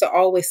 Like, she used to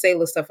always say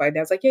little stuff like that.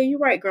 I was like, yeah, you're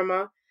right,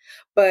 Grandma.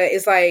 But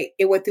it's like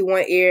it went through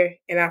one ear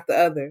and out the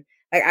other.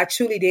 Like, I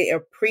truly didn't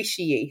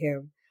appreciate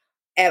him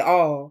at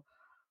all.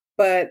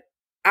 But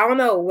I don't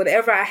know,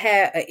 whenever I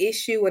had an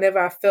issue, whenever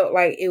I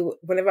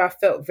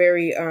felt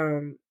very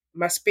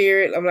my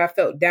spirit, when I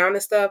felt down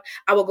and stuff,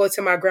 I would go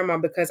to my grandma,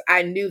 because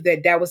I knew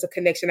that was a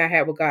connection I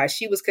had with God.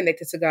 She was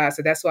connected to God,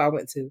 so that's what I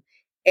went to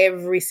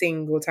every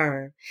single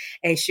time.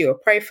 And she'll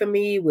pray for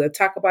me. We'll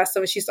talk about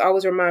stuff. She used to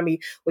always remind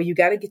me, well, you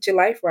got to get your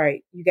life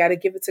right. You got to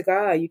give it to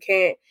God. You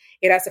can't,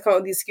 it has to come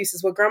with these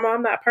excuses. Well, Grandma,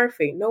 I'm not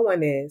perfect. No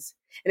one is.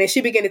 And then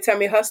she began to tell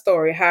me her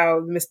story,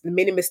 how the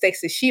many mistakes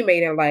that she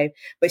made in life,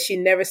 but she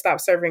never stopped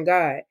serving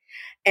God.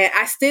 And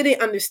I still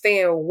didn't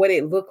understand what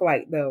it looked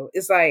like, though.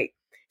 It's like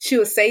she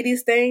would say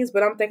these things,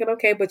 but I'm thinking,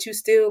 okay, but you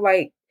still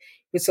like,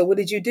 so what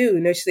did you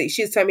do?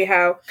 She was telling me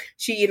how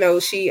she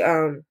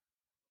told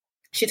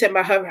me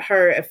about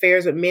her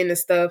affairs with men and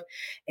stuff,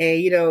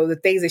 and the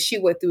things that she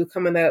went through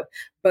coming up.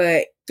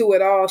 But through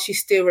it all, she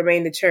still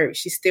remained in church.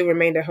 She still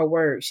remained in her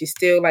word. She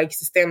still used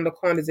to stand in the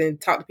corners and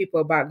talk to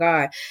people about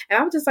God. And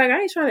I was just like, I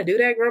ain't trying to do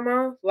that,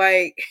 Grandma.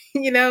 Like,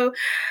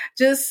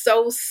 just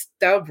so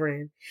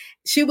stubborn.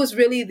 She was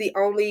really the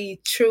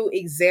only true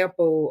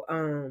example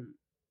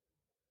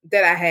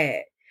that I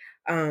had.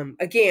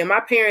 Again,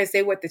 my parents,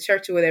 they went to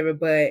church or whatever,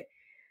 but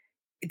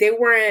they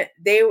were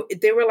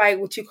like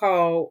what you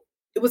call,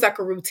 it was like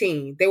a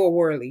routine. They were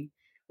worldly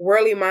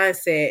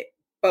mindset,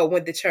 but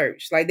went to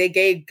church. Like, they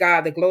gave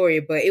God the glory,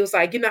 but it was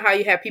like, how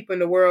you have people in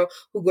the world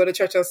who go to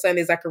church on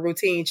Sundays, like a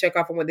routine, check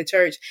off and went to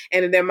church,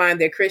 and in their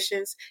mind they're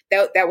Christians.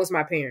 That was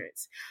my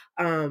parents.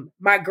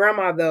 My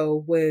grandma,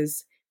 though,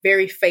 was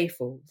very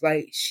faithful.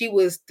 Like, she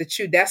was the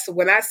truth. That's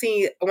when I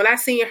seen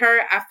her,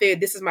 I feel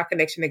this is my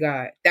connection to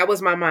God. That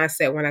was my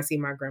mindset when I see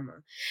my grandma.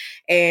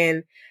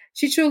 And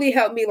she truly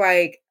helped me.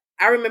 Like,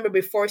 I remember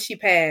before she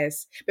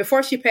passed, I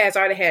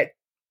already had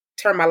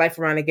turned my life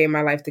around and gave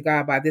my life to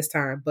God by this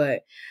time.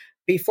 But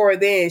before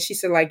then, she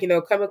said, like,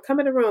 come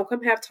in the room,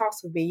 come have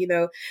talks with me.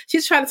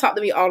 She's trying to talk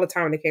to me all the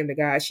time when it came to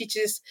God.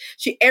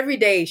 She every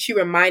day she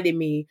reminded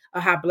me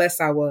of how blessed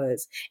I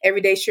was.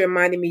 Every day she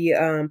reminded me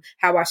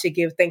how I should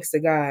give thanks to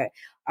God.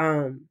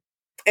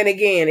 And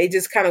again, it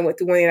just kind of went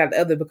through one end out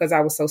the other because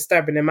I was so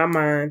stubborn. In my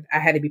mind, I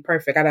had to be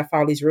perfect. I got to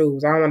follow these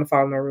rules. I don't want to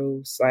follow no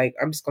rules. Like,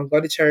 I'm just going to go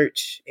to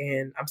church,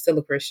 and I'm still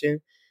a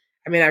Christian.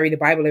 I mean, I read the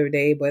Bible every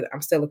day, but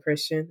I'm still a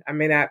Christian. I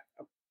mean, I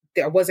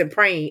wasn't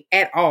praying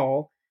at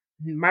all.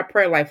 My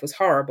prayer life was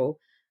horrible,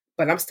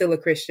 but I'm still a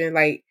Christian.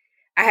 Like,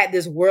 I had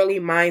this worldly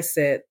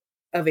mindset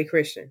of a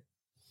Christian.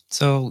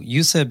 So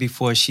you said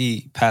before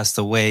she passed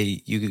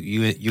away,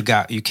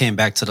 you came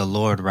back to the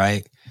Lord,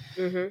 right?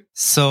 Mm-hmm.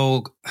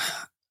 So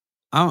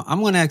I'm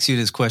going to ask you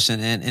this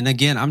question, and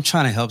again, I'm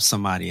trying to help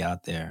somebody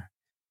out there.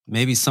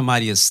 Maybe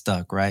somebody is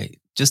stuck, right?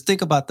 Just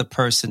think about the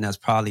person that's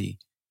probably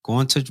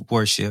going to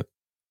worship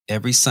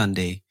every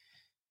Sunday,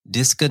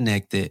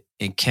 disconnected,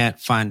 and can't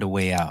find a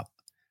way out.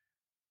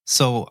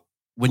 So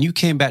when you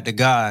came back to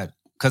God,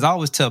 because I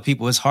always tell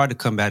people it's hard to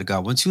come back to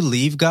God. Once you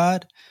leave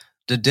God,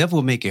 the devil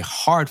will make it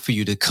hard for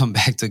you to come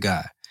back to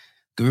God.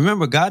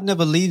 Remember, God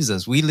never leaves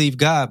us. We leave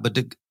God, but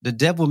the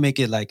devil make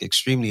it like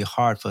extremely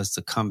hard for us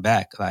to come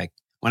back. Like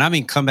when I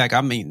mean come back,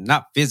 I mean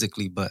not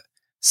physically, but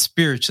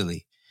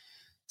spiritually.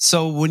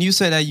 So when you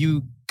say that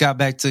you got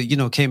back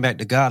to, came back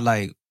to God,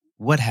 like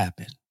what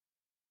happened?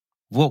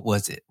 What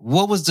was it?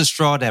 What was the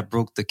straw that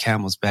broke the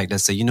camel's back that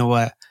said, you know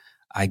what?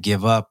 I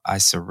give up. I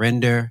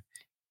surrender.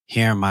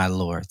 Here, my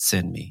Lord,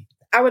 send me.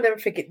 I would never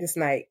forget this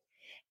night.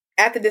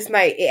 After this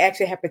night, it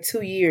actually happened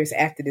 2 years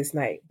after this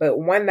night. But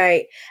one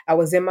night I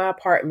was in my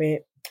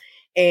apartment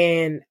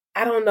and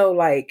I don't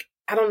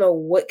know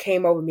what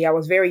came over me. I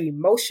was very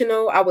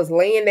emotional. I was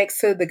laying next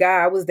to the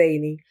guy I was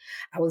dating.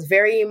 I was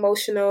very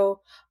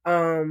emotional.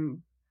 I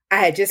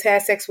had just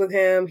had sex with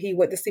him. He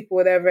went to sleep or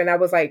whatever. And I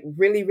was like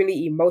really,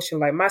 really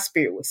emotional. Like my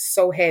spirit was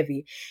so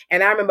heavy.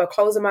 And I remember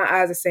closing my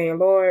eyes and saying,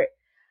 Lord,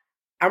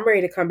 I'm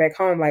ready to come back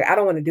home. Like, I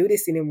don't want to do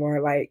this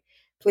anymore. Like,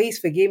 please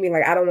forgive me.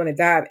 Like, I don't want to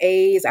die of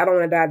AIDS. I don't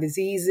want to die of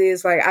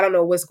diseases. Like, I don't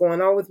know what's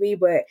going on with me,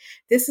 but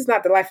this is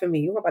not the life for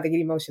me. I'm about to get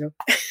emotional.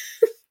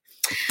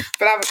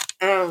 But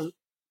I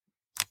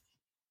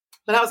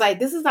was like,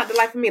 this is not the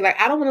life for me. Like,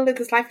 I don't want to live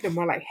this life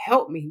anymore. Like,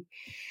 help me.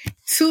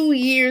 2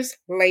 years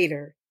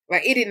later,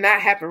 like it did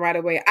not happen right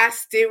away. I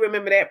still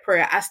remember that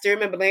prayer. I still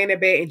remember laying in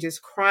bed and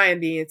just crying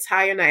the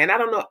entire night. And I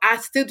don't know, I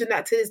still do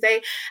not to this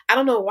day. I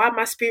don't know why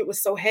my spirit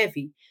was so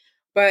heavy.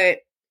 But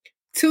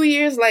 2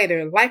 years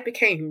later, life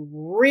became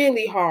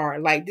really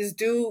hard. Like this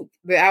dude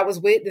that I was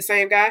with, the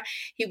same guy,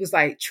 he was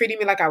like treating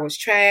me like I was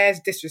trash,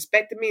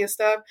 disrespecting me and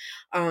stuff,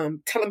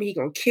 telling me he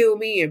gonna kill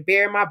me and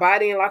bury my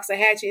body in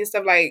Loxahatchee and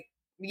stuff. Like,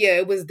 yeah,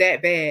 it was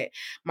that bad.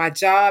 My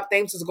job,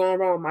 things was going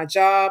wrong with my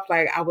job.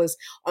 Like I was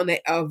on the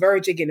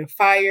verge of getting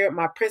fired.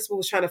 My principal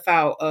was trying to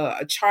file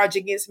a charge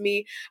against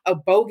me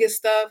of bogus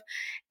stuff.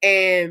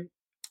 And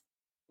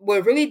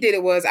what really did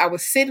it was I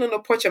was sitting on the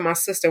porch of my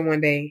sister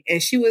one day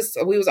and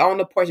we was on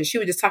the porch and she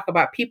would just talk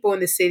about people in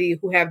the city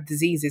who have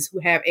diseases, who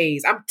have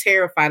AIDS. I'm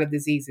terrified of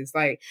diseases.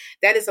 Like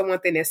that is the one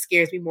thing that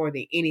scares me more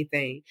than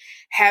anything.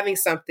 Having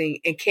something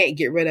and can't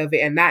get rid of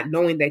it and not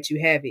knowing that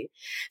you have it.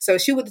 So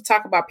she would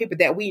talk about people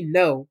that we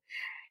know.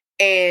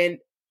 And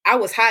I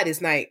was high this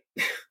night.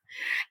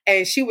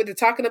 And she was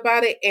talking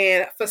about it.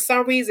 And for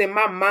some reason,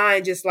 my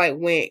mind just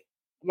went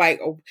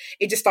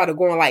it just started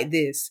going like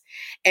this.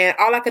 And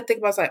all I could think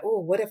about was like,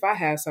 oh, what if I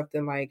have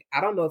something? Like, I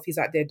don't know if he's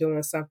out there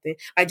doing something.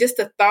 Like just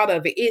the thought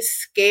of it, it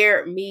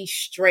scared me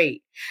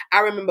straight. I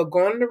remember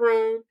going in the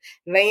room,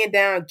 laying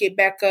down, get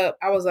back up.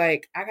 I was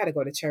like, I got to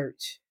go to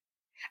church.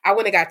 I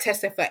went and got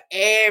tested for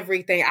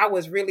everything. I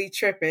was really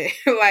tripping.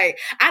 Like,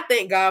 I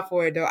thank God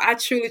for it though. I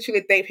truly,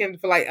 truly thank him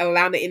for like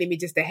allowing the enemy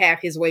just to have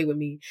his way with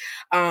me.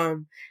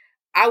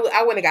 I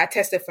went and got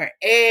tested for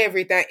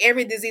everything.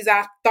 Every disease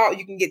I thought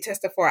you can get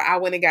tested for, I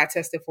went and got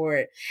tested for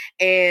it.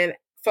 And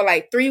for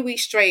like 3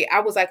 weeks straight,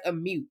 I was like a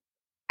mute.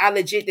 I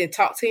legit didn't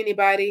talk to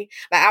anybody.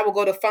 Like I would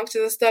go to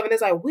functions and stuff and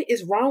it's like, what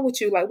is wrong with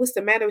you? Like, what's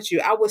the matter with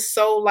you? I was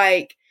so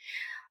like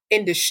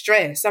in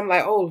distress. I'm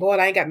like, oh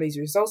Lord, I ain't got these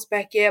results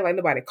back yet. Like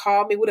nobody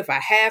called me. What if I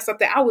have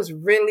something? I was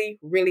really,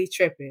 really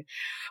tripping.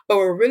 But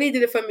what really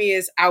did it for me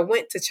is I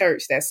went to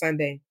church that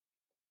Sunday.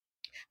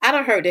 I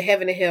done heard the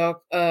Heaven and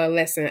Hell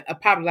lesson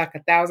probably like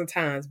 1,000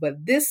 times,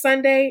 but this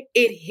Sunday,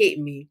 it hit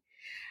me.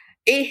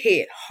 It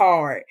hit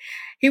hard.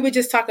 He would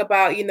just talk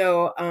about,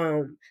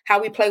 how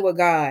we play with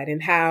God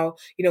and how,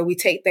 we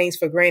take things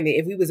for granted.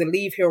 If we was to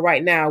leave here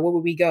right now, where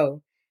would we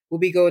go? Would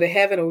we go to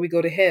heaven or would we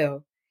go to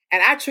hell?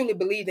 And I truly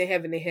believed in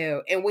heaven and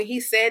hell. And when he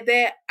said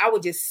that, I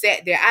would just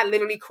sat there. I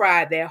literally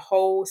cried that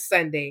whole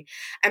Sunday.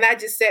 And I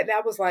just sat there.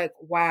 I was like,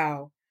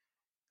 wow.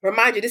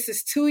 Remind you, this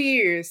is 2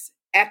 years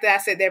after I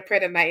said that prayer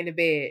that night in the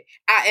bed.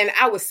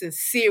 I was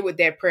sincere with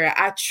that prayer.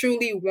 I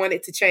truly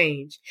wanted to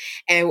change.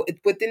 And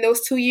within those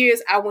 2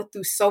 years, I went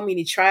through so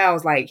many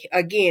trials, like,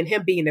 again,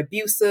 him being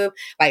abusive,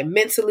 like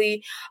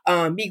mentally,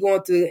 me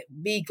going through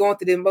the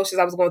emotions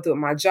I was going through at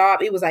my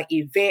job. It was like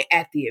event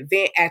after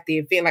event after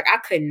event. Like I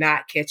could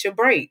not catch a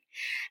break.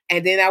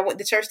 And then I went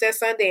to church that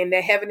Sunday and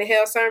that Heaven and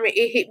Hell sermon,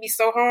 it hit me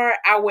so hard.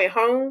 I went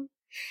home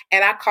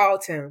and I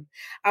called him.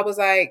 I was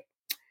like,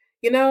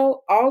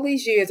 all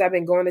these years I've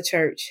been going to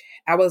church,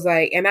 I was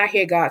like, and I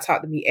hear God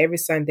talk to me every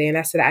Sunday. And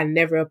I said, I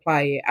never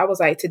apply it. I was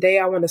like, today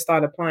I want to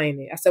start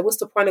applying it. I said, what's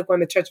the point of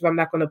going to church if I'm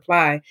not going to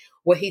apply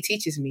what he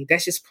teaches me?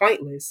 That's just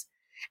pointless.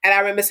 And I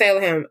remember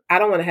saying to him, I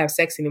don't want to have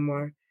sex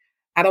anymore.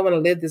 I don't want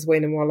to live this way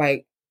anymore.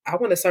 Like, I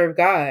want to serve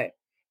God.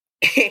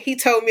 And he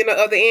told me on the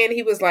other end,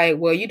 he was like,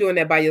 well, you doing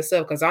that by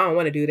yourself because I don't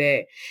want to do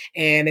that.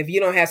 And if you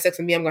don't have sex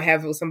with me, I'm going to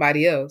have it with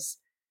somebody else.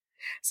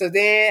 So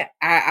then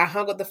I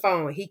hung up the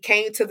phone. He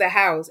came to the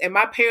house, and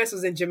my parents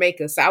was in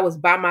Jamaica, so I was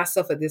by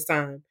myself at this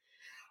time.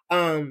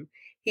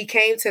 He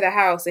came to the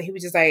house, and he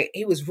was just like,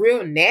 he was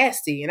real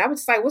nasty. And I was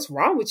just like, what's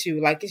wrong with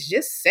you? Like, it's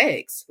just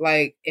sex.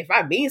 Like, if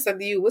I mean something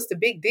to you, what's the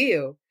big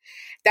deal?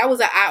 That was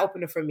an eye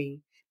opener for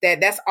me.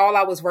 That's all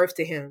I was worth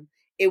to him.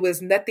 It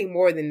was nothing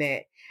more than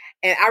that.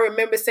 And I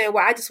remember saying,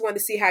 well, I just wanted to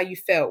see how you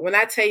felt. When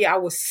I tell you, I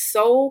was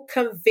so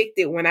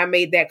convicted when I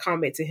made that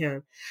comment to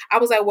him. I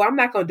was like, well, I'm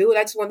not going to do it.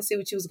 I just want to see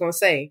what you was going to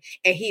say.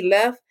 And he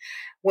left.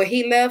 When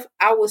he left,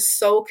 I was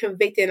so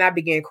convicted and I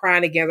began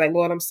crying again. Like,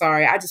 Lord, I'm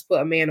sorry. I just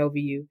put a man over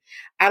you.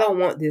 I don't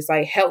want this.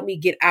 Like, help me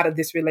get out of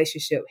this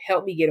relationship.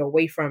 Help me get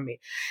away from it.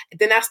 And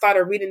then I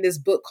started reading this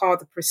book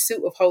called The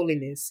Pursuit of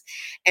Holiness.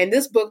 And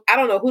this book, I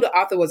don't know who the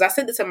author was. I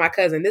sent it to my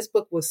cousin. This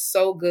book was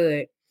so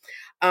good.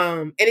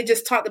 And it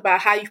just talked about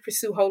how you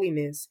pursue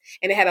holiness.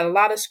 And it had a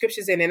lot of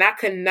scriptures in it. And I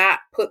could not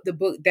put the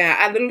book down.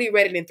 I literally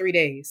read it in 3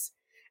 days.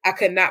 I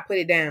could not put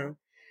it down.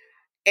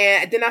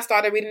 And then I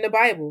started reading the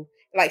Bible,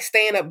 like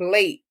staying up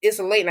late. It's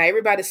late night.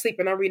 Everybody's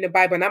sleeping. I'm reading the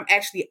Bible and I'm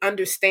actually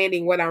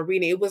understanding what I'm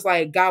reading. It was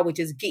like God was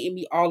just getting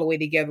me all the way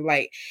together.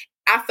 Like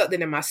I felt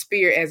it in my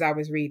spirit as I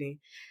was reading.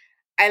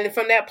 And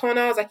from that point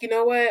on, I was like, you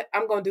know what?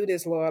 I'm going to do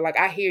this, Lord. Like,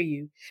 I hear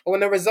you. And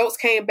when the results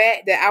came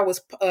back that I was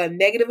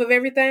negative of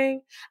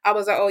everything, I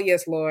was like, oh,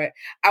 yes, Lord.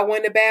 I went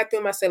in the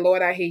bathroom. I said,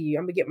 Lord, I hear you.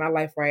 I'm going to get my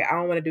life right. I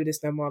don't want to do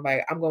this no more.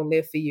 Like, I'm going to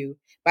live for you.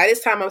 By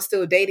this time, I'm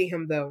still dating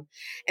him, though.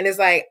 And it's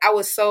like,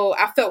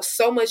 I felt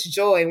so much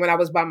joy when I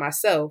was by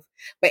myself.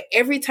 But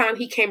every time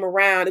he came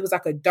around, it was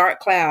like a dark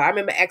cloud. I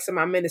remember asking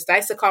my minister. I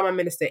used to call my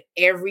minister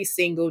every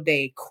single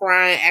day,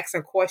 crying,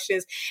 asking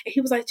questions. And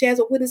he was like,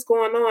 Jasmine, what is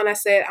going on? I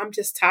said, I'm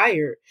just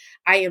tired.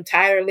 I am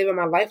tired of living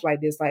my life like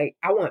this. Like,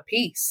 I want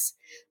peace.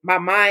 My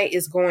mind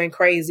is going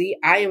crazy.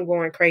 I am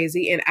going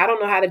crazy. And I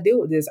don't know how to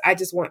deal with this. I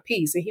just want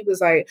peace. And he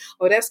was like,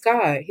 oh, that's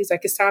God. He's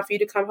like, it's time for you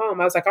to come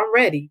home. I was like, I'm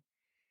ready.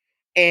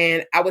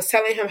 And I was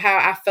telling him how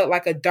I felt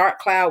like a dark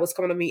cloud was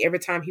coming to me every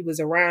time he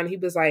was around. He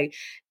was like,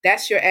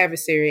 that's your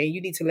adversary and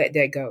you need to let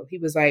that go. He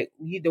was like,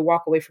 you need to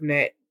walk away from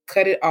that.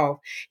 Cut it off.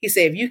 He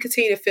said, if you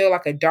continue to feel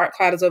like a dark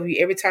cloud is over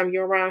you every time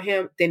you're around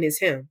him, then it's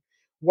him.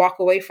 Walk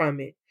away from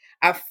it.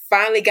 I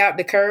finally got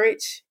the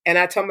courage and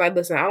I told him, like,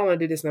 listen, I don't want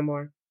to do this no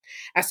more.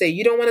 I said,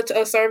 you don't want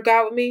to serve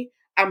God with me?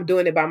 I'm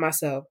doing it by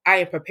myself. I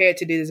am prepared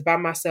to do this by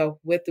myself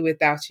with or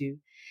without you.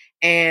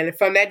 And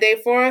from that day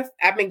forth,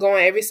 I've been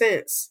going ever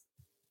since.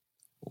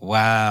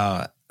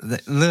 Wow.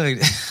 Look,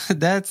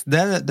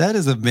 that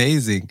is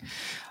amazing.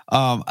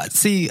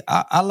 See,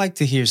 I like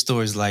to hear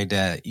stories like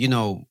that, you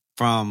know,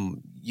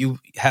 from you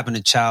having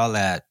a child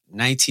at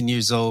 19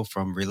 years old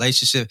from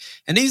relationship.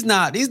 And these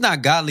not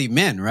godly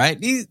men, right?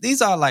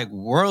 These are like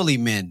worldly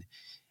men.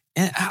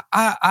 And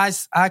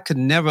I could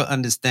never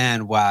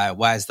understand why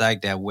it's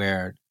like that,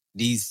 where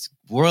these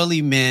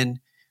worldly men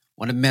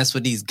want to mess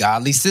with these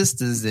godly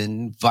sisters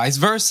and vice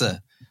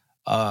versa.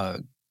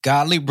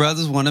 Godly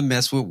brothers want to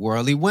mess with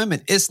worldly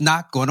women. It's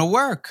not going to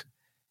work.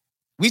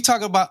 We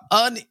talk about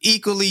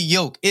unequally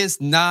yoked.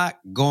 It's not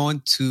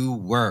going to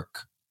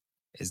work.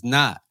 It's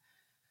not.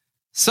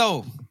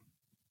 So,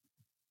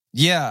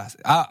 yeah,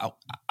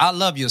 I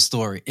love your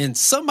story. And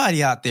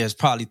somebody out there is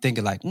probably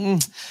thinking like,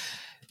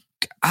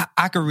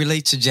 I can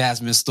relate to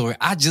Jasmine's story.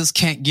 I just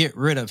can't get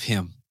rid of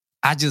him.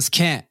 I just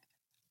can't.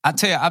 I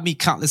tell you, I meet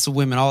countless of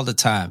women all the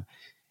time.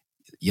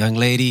 Young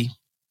lady,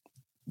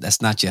 that's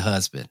not your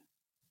husband.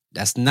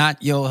 That's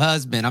not your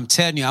husband. I'm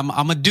telling you,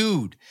 I'm a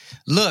dude.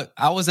 Look,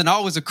 I wasn't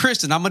always a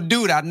Christian. I'm a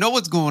dude. I know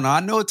what's going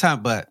on. I know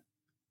time, but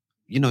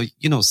you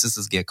know,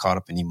 sisters get caught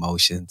up in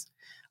emotions.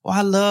 Oh,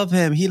 I love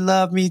him. He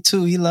loved me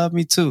too. He loved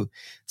me too.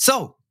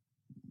 So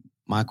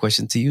my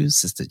question to you,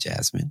 Sister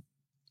Jasmine.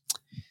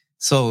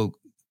 So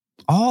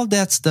all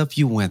that stuff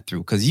you went through,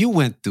 because you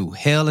went through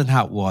hell and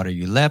hot water.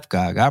 You left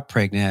God, got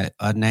pregnant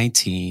at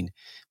 19,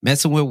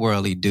 messing with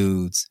worldly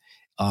dudes,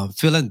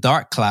 feeling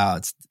dark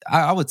clouds.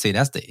 I would say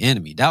that's the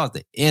enemy. That was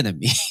the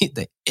enemy.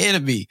 The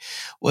enemy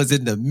was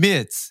in the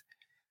midst.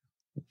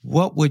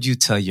 What would you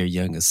tell your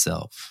younger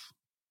self?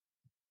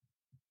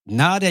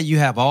 Now that you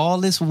have all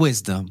this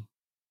wisdom,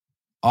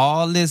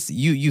 all this,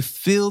 you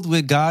filled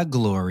with God's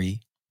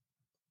glory,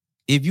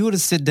 if you were to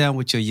sit down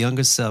with your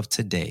younger self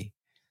today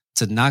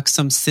to knock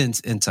some sense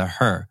into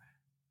her,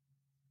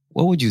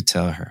 what would you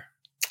tell her?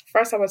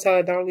 First, I would tell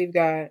her, don't leave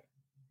God.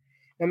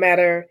 No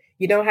matter,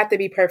 you don't have to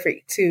be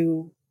perfect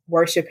to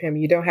worship him.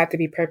 You don't have to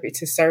be perfect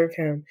to serve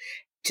him.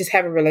 Just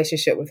have a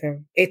relationship with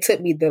him. It took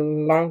me the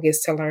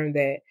longest to learn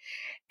that.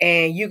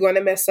 And you're going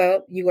to mess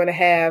up. You're going to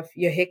have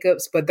your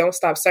hiccups, but don't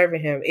stop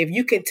serving him. If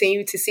you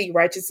continue to seek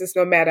righteousness,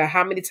 no matter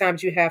how many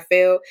times you have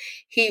failed,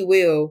 he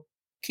will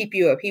keep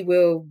you up. He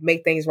will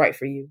make things right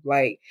for you.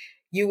 Like,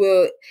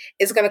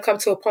 it's going to come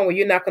to a point where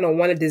you're not going to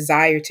want to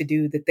desire to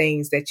do the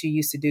things that you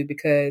used to do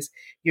because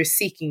you're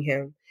seeking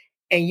him.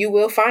 and you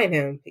will find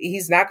him.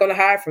 He's not going to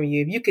hide from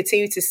you. If you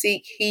continue to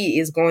seek, he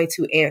is going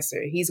to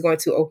answer. He's going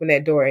to open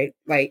that door.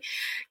 Like,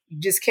 you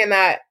just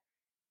cannot,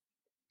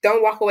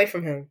 don't walk away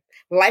from him.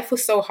 Life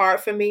was so hard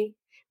for me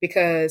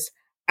because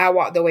I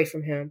walked away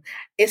from him.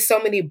 It's so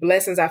many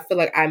blessings I feel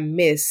like I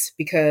miss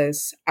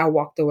because I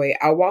walked away.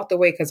 I walked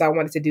away because I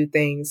wanted to do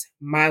things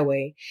my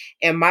way,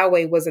 and my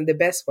way wasn't the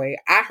best way.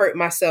 I hurt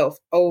myself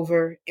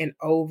over and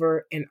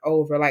over and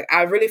over. Like,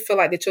 I really feel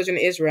like the children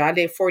of Israel. I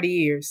did 40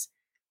 years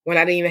when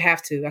I didn't even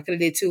have to. I could have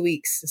did 2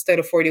 weeks instead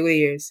of 40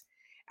 years.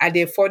 I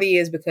did 40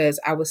 years because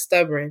I was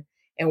stubborn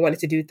and wanted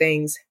to do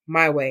things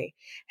my way.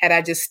 Had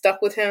I just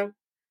stuck with him,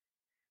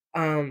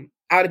 I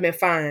would have been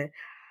fine.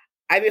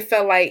 I even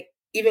felt like,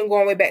 even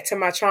going way back to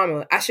my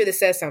trauma, I should have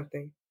said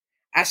something.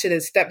 I should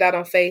have stepped out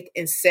on faith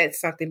and said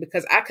something,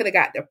 because I could have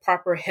got the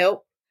proper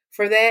help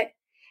for that.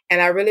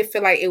 And I really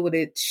feel like it would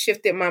have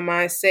shifted my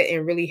mindset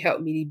and really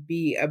helped me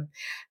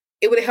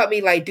it would have helped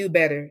me like do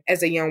better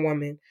as a young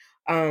woman.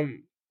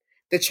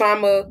 The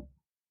trauma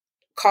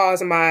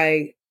caused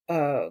my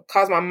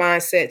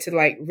mindset to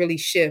like really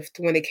shift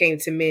when it came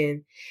to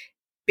men.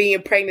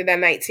 Being pregnant at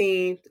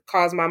 19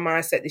 caused my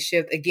mindset to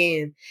shift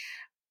again.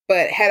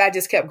 But had I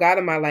just kept God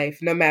in my life,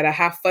 no matter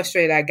how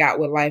frustrated I got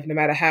with life, no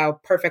matter how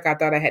perfect I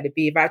thought I had to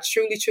be, if I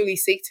truly, truly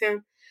seeked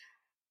him,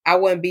 I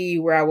wouldn't be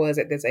where I was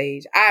at this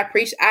age.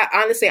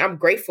 Honestly, I'm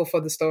grateful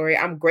for the story.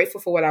 I'm grateful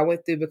for what I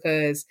went through,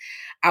 because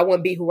I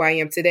wouldn't be who I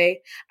am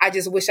today. I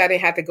just wish I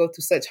didn't have to go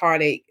through such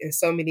heartache and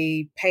so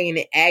many pain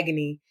and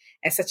agony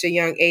at such a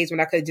young age, when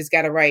I could have just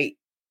got it right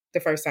the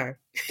first time.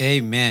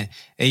 Amen.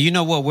 And you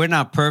know what? We're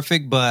not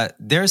perfect, but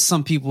there's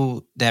some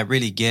people that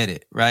really get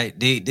it, right?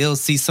 They'll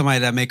see somebody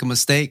that make a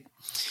mistake.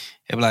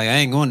 They'll be like, I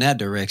ain't going that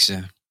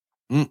direction.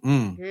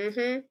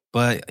 Mm-hmm.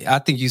 But I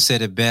think you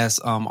said it best.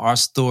 Our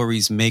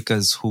stories make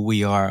us who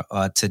we are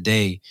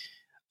today.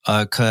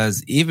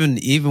 Cause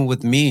even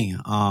with me,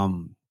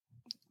 hell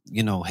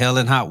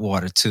and hot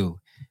water too.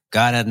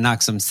 God had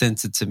knocked some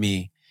sense into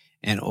me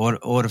in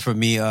order for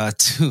me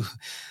to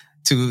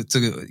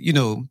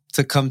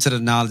come to the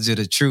knowledge of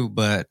the truth.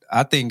 But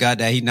I thank God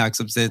that he knocked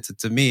some sense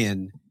into me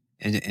and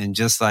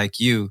just like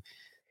you.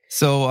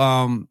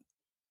 So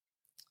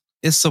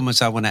it's so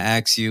much I want to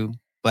ask you,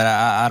 but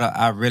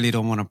I really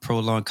don't want to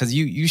prolong, because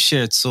you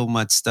shared so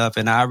much stuff,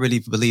 and I really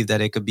believe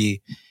that it could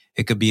be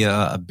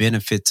a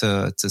benefit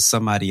to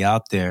somebody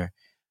out there.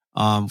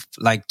 I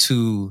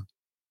don't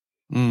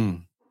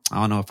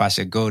know if I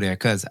should go there,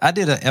 because I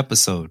did an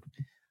episode.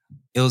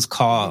 It was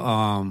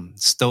called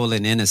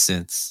Stolen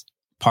Innocence,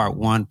 Part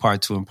 1,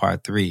 Part 2, and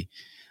Part 3.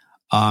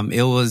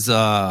 It was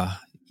a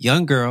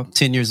young girl,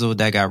 10 years old,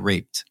 that got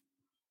raped.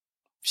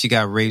 She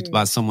got raped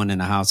by someone in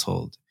the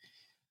household.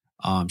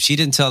 She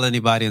didn't tell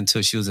anybody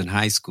until she was in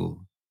high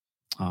school.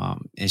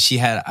 And she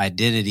had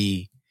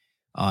identity.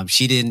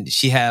 She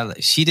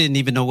didn't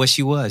even know what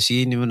she was. She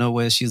didn't even know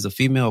whether she was a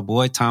female or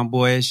boy,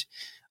 tomboyish.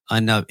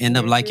 End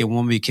up liking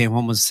women, became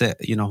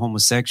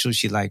homosexual.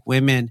 She liked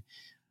women.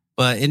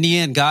 But in the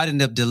end, God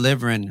ended up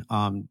delivering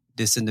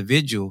this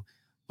individual.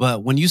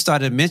 But when you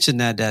started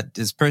mentioning that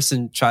this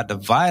person tried to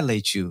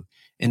violate you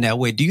in that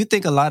way, do you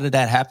think a lot of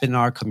that happened in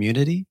our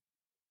community?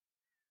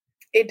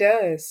 It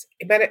does.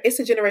 It's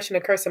a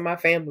generational curse in my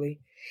family.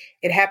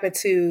 It happened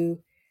to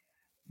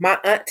my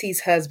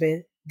auntie's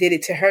husband, did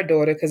it to her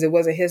daughter, because it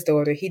wasn't his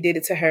daughter. He did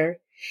it to her.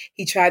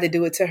 He tried to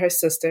do it to her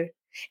sister.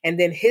 And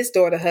then his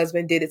daughter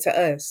husband did it to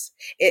us.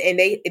 And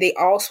they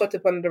all swept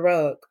up under the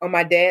rug. On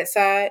my dad's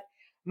side,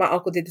 my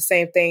uncle did the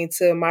same thing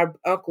to my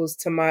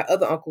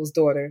other uncle's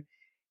daughter,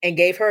 and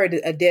gave her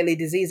a deadly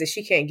disease that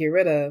she can't get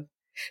rid of.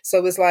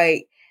 So it's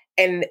like,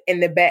 and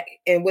in the back,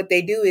 and what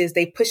they do is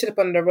they push it up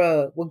under the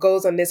rug. What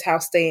goes on this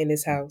house, stay in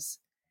this house.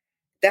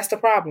 That's the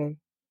problem.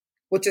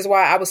 Which is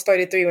why I was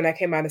 33 when I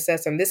came out and said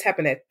something. This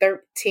happened at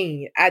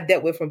 13. I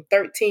dealt with from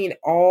 13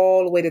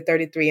 all the way to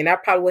 33. And I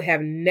probably would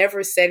have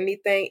never said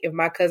anything if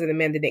my cousin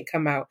Amanda didn't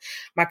come out.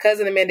 My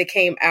cousin Amanda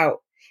came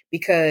out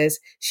because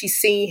she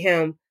seen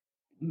him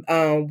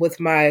with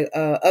my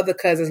other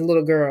cousin's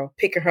little girl,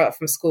 picking her up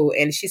from school.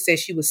 And she said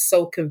she was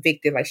so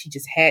convicted, like she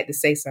just had to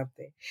say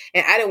something.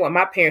 And I didn't want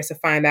my parents to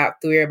find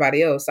out through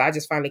everybody else. So I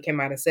just finally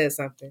came out and said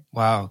something.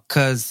 Wow.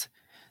 Because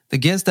the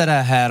guest that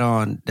I had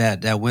on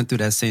that went through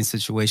that same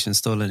situation,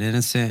 Stolen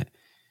Innocent,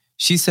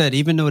 she said,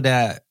 even though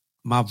that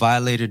my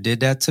violator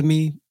did that to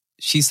me,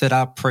 she said,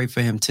 I pray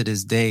for him to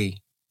this day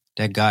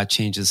that God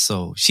changed his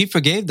soul. She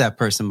forgave that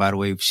person, by the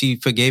way. She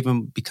forgave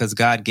him because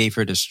God gave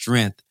her the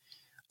strength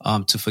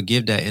to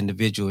forgive that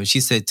individual. And she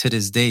said to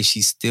this day,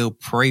 she still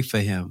pray for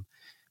him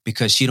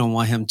because she don't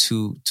want him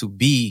to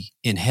be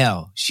in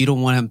hell. She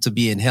don't want him to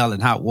be in hell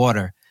in hot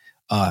water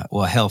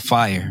or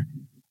hellfire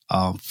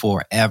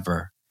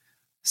forever.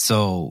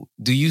 So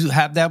do you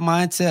have that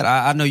mindset?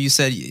 I know you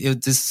said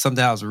this is something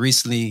that was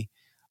recently,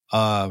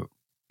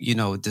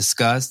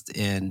 discussed.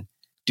 And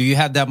do you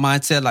have that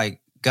mindset,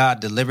 like God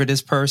delivered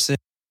this person?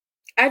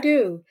 I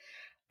do.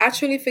 I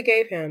truly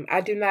forgave him.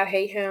 I do not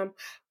hate him.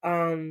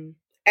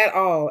 at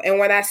all. And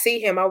when I see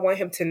him, I want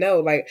him to know,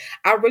 like,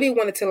 I really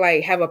wanted to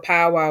like have a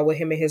powwow with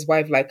him and his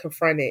wife, like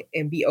confront it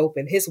and be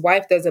open. His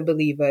wife doesn't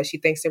believe us. She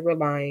thinks that we're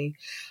lying,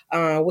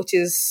 which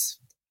is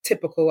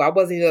typical. I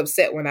wasn't even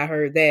upset when I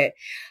heard that.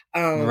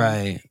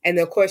 Right. And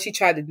of course she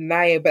tried to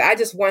deny it, but I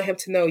just want him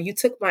to know, you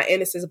took my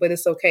innocence, but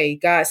it's okay.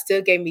 God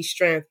still gave me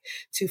strength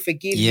to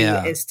forgive you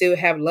and still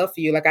have love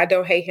for you. Like, I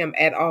don't hate him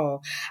at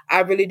all.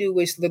 I really do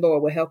wish the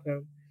Lord would help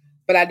him,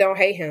 but I don't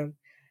hate him.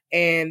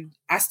 And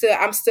I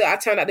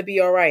turned out to be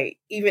all right.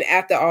 Even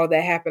after all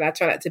that happened, I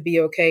turned out to be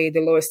okay.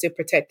 The Lord still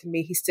protected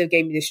me. He still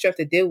gave me the strength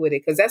to deal with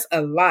it. Cause that's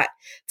a lot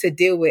to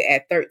deal with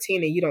at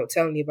 13 and you don't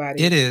tell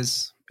anybody. It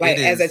is. Like,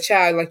 as a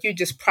child, like, you're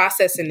just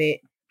processing it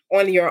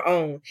on your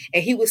own.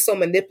 And he was so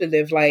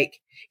manipulative.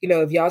 Like, you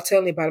know, if y'all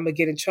tell anybody, I'm gonna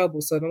get in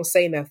trouble. So don't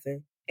say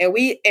nothing. And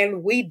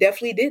we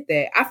definitely did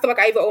that. I feel like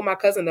I even owe my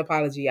cousin an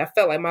apology. I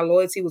felt like my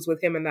loyalty was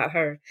with him and not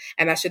her.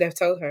 And I should have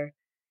told her.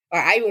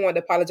 Like, I even wanted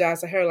to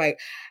apologize to her. Like,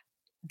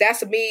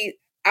 that's me.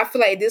 I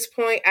feel like at this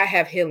point I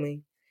have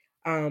healing.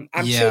 I'm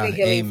truly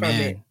healing from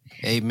it.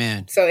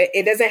 Amen. So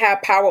it doesn't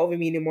have power over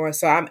me anymore.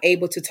 So I'm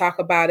able to talk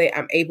about it.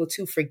 I'm able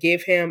to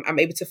forgive him. I'm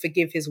able to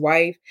forgive his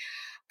wife.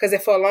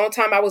 Because for a long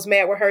time I was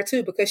mad with her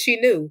too, because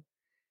she knew.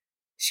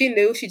 She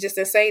knew. She just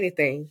didn't say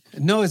anything.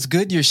 No, it's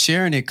good you're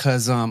sharing it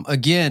because,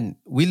 again,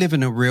 we live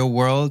in a real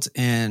world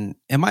and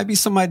it might be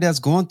somebody that's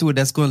going through it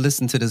that's going to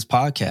listen to this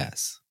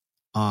podcast.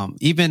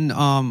 Even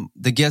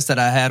the guest that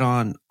I had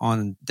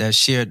on that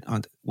shared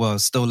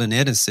Stolen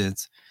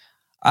Innocence,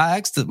 I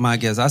asked my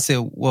guest, I said,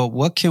 well,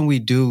 what can we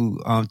do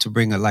to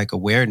bring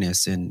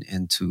awareness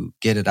and to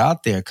get it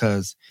out there?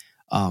 Because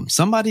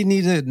somebody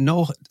need to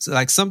know,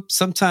 like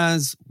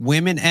sometimes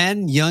women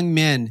and young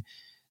men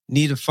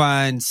need to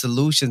find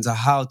solutions of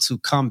how to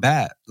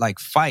combat, like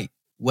fight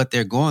what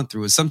they're going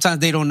through. Sometimes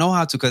they don't know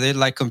how to because they're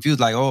like confused,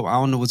 like, oh, I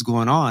don't know what's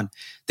going on.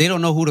 They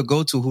don't know who to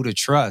go to, who to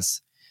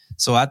trust.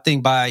 So I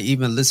think by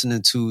even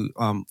listening to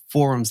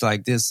forums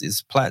like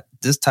this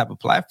type of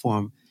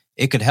platform,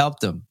 it could help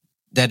them,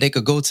 that they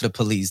could go to the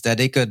police, that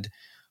they could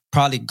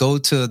probably go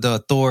to the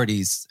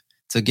authorities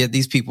to get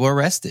these people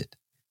arrested.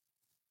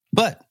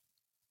 But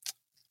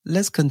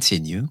let's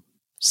continue.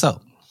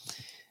 So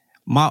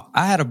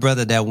I had a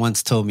brother that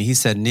once told me, he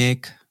said,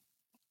 Nick,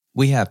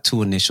 we have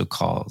two initial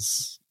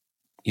calls.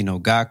 You know,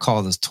 God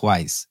called us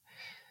twice.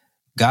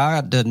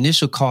 The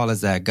initial call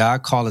is that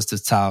God called us to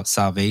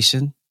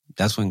salvation.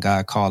 That's when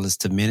God called us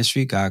to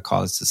ministry. God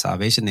called us to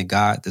salvation. And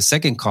the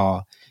second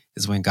call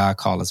is when God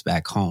called us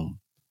back home.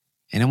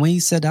 And then when he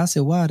said that, I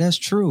said, wow, that's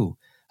true.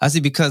 I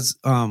said, because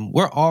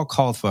we're all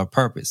called for a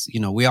purpose. You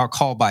know, we are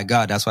called by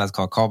God. That's why it's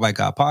called Called by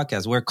God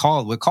Podcast. We're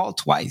called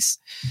twice.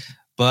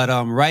 But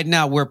right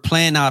now we're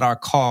playing out our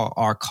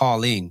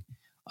calling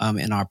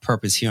and our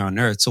purpose here on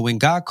earth. So when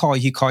God called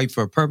you, he called you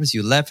for a purpose.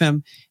 You left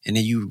him and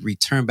then you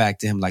return back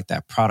to him like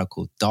that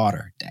prodigal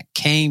daughter that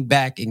came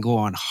back and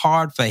going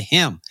hard for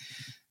him.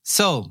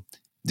 So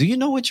do you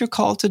know what you're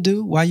called to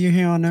do while you're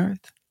here on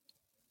earth?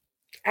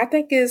 I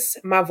think it's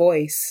my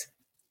voice.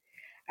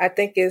 I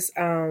think it's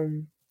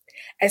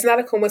not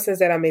a coincidence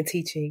that I'm in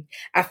teaching.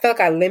 I feel like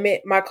I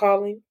limit my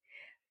calling.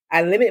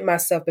 I limit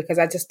myself because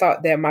I just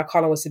thought that my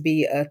calling was to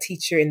be a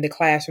teacher in the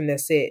classroom.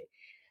 That's it.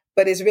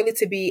 But it's really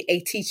to be a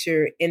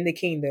teacher in the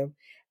kingdom.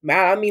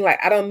 I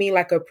don't mean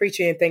like a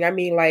preacher and thing. I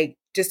mean like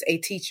just a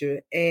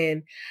teacher.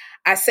 And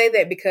I say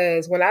that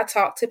because when I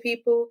talk to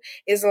people,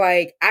 it's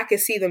like I can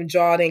see them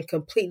drawn in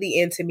completely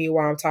into me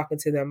while I'm talking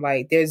to them.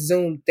 Like they're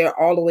zoomed, they're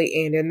all the way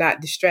in. They're not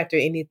distracted or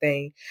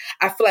anything.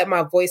 I feel like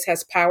my voice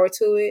has power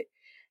to it,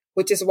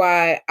 which is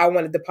why I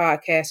wanted the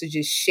podcast to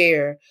just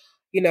share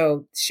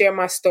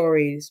my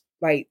stories,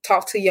 like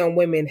talk to young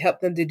women,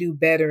 help them to do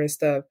better and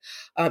stuff.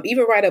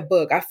 Even write a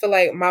book. I feel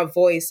like my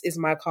voice is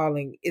my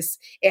calling.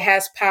 It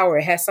has power.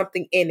 It has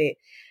something in it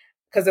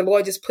because the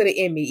Lord just put it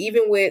in me.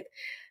 Even with,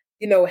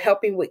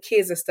 helping with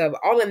kids and stuff,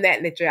 all in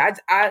that nature.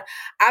 I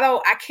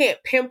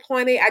can't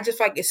pinpoint it. I just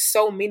feel like it's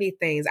so many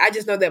things. I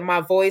just know that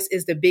my voice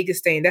is the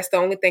biggest thing. That's the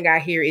only thing I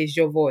hear is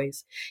your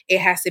voice. It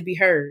has to be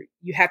heard.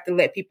 You have to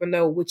let people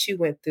know what you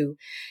went through.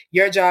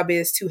 Your job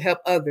is to help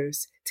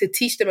others, to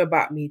teach them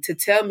about me, to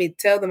tell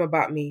them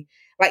about me.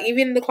 Like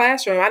even in the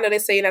classroom, I know they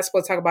say you're not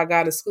supposed to talk about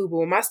God in school, but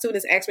when my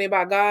students ask me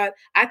about God,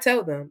 I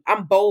tell them.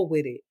 I'm bold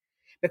with it.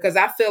 Because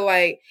I feel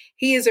like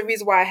he is the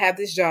reason why I have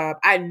this job.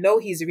 I know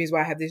he's the reason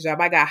why I have this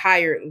job. I got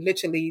hired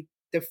literally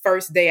the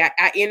first day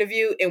I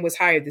interviewed and was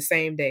hired the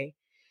same day.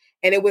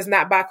 And it was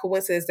not by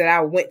coincidence that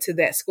I went to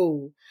that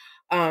school.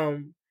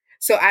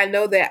 So I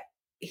know that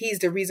he's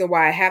the reason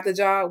why I have the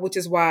job, which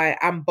is why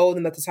I'm bold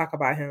enough to talk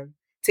about him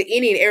to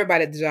any and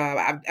everybody at the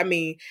job. I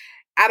mean,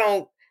 I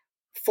don't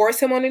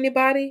force him on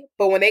anybody,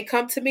 but when they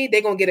come to me,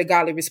 they're going to get a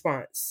godly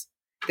response.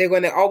 They're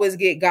going to always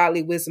get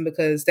godly wisdom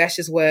because that's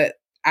just what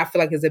I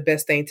feel like is the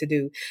best thing to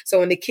do. So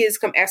when the kids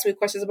come ask me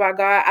questions about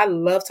God, I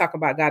love talking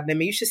about God. I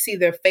mean, you should see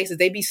their faces.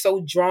 They be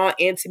so drawn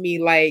into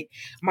me. Like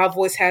my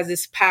voice has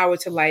this power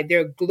to like,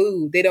 they're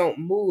glued. They don't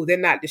move. They're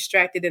not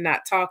distracted. They're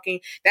not talking.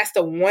 That's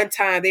the one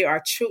time they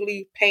are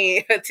truly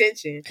paying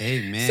attention.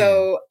 Amen.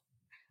 So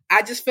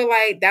I just feel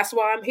like that's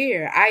why I'm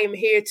here. I am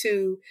here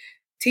to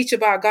teach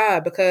about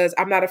God because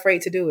I'm not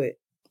afraid to do it.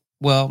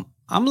 Well,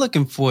 I'm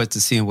looking forward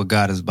to seeing what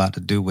God is about to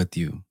do with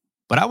you.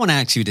 But I want to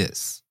ask you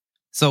this.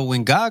 So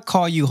when God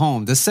called you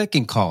home, the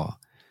second call,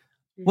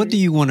 what do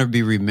you want to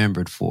be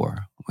remembered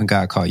for when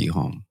God called you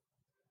home?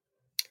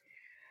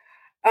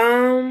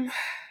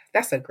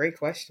 That's a great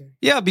question.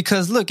 Yeah,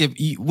 because look, if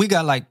we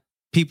got like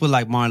people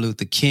like Martin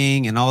Luther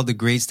King and all the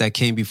greats that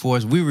came before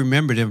us, we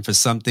remember them for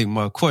something.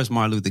 Well, of course,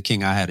 Martin Luther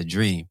King, I had a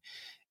dream.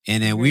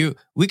 And then we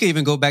could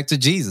even go back to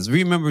Jesus.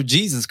 We remember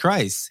Jesus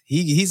Christ.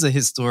 He's a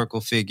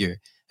historical figure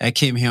that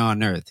came here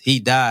on earth. He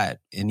died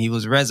and he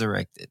was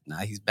resurrected. Now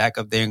he's back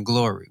up there in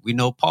glory. We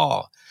know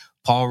Paul.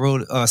 Paul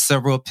wrote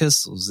several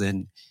epistles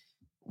and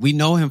we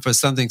know him for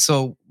something.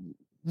 So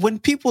when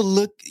people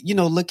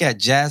look at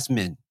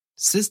Jasmine,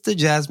 Sister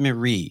Jasmine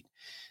Reed,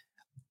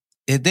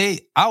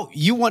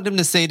 you want them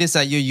to say this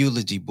at your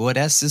eulogy, boy,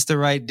 that sister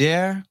right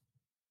there.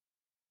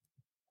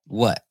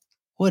 What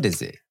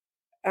is it?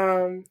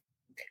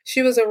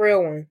 She was a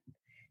real one.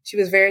 She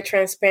was very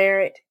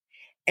transparent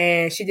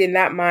and she did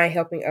not mind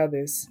helping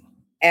others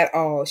at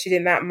all. She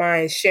did not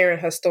mind sharing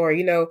her story.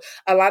 You know,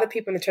 a lot of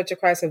people in the Church of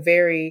Christ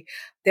they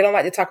don't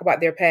like to talk about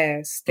their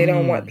past. They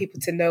don't want people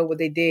to know what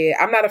they did.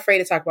 I'm not afraid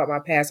to talk about my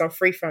past. I'm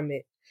free from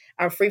it.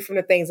 I'm free from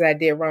the things that I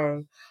did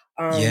wrong.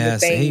 Yes,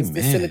 the silly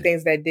amen.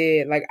 things that I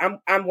did. Like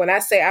I'm when I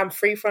say I'm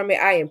free from it,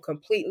 I am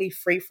completely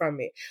free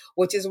from it,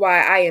 which is why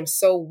I am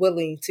so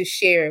willing to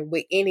share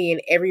with any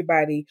and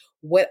everybody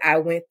what I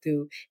went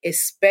through,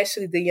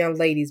 especially the young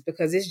ladies,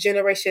 because this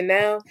generation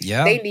now,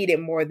 they need it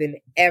more than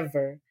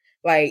ever.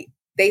 Like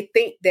they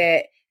think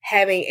that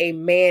having a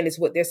man is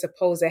what they're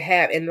supposed to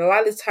have. And a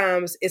lot of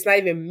times it's not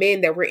even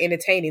men that we're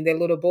entertaining, they're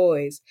little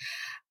boys.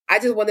 I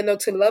just want to know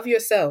to love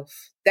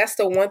yourself. That's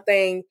the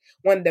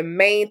one of the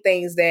main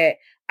things that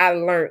I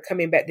learned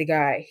coming back to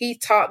God. He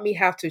taught me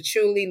how to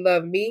truly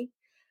love me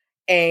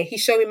and he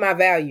showed me my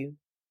value.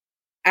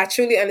 I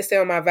truly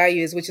understand what my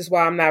value is, which is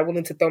why I'm not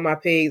willing to throw my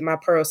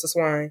pearls to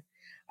swine.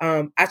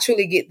 I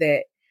truly get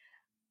that.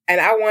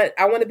 And I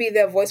want to be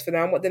that voice for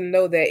them. I want them to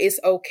know that it's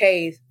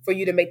okay for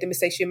you to make the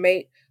mistakes you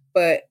make,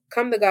 but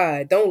come to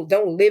God. Don't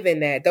live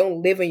in that.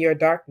 Don't live in your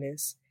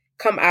darkness.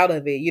 Come out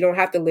of it. You don't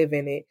have to live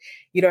in it.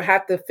 You don't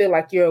have to feel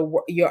like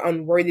you're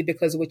unworthy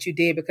because of what you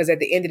did, because at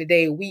the end of the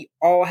day, we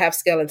all have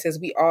skeletons.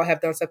 We all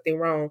have done something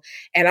wrong.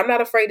 And I'm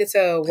not afraid to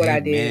tell what I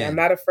did. I'm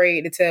not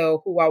afraid to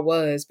tell who I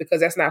was,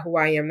 because that's not who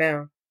I am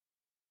now.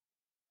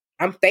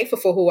 I'm thankful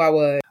for who I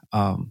was.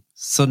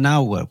 So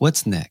now what?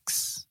 What's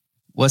next?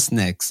 What's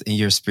next in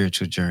your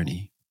spiritual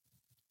journey?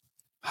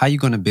 How are you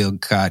going to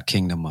build God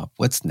kingdom up?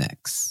 What's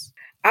next?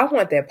 I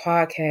want that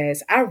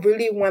podcast. I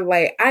really want,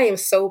 I am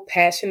so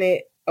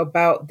passionate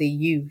about the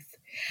youth.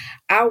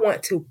 I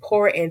want to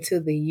pour into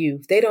the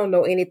youth. They don't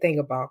know anything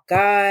about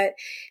God.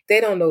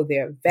 They don't know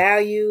their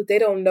value. They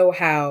don't know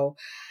how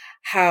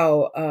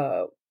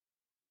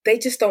they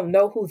just don't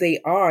know who they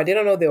are. They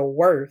don't know their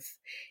worth.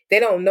 They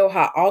don't know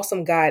how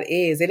awesome God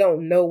is. They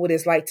don't know what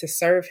it's like to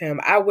serve him.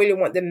 I really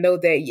want them to know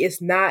that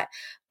it's not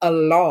a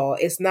law.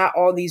 It's not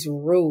all these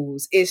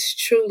rules. It's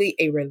truly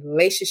a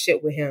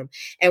relationship with him.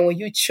 And when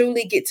you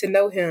truly get to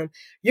know him,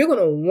 you're going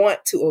to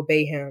want to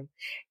obey him.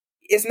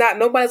 It's not,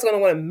 nobody's going to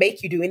want to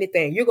make you do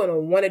anything. You're going to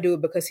want to do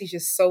it because he's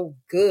just so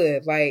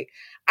good. Like,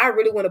 I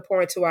really want to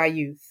pour into our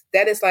youth.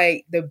 That is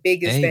like the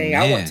biggest thing.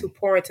 I want to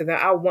pour into them.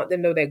 I want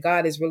them to know that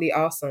God is really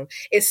awesome.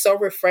 It's so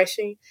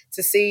refreshing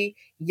to see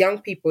young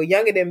people,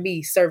 younger than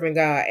me, serving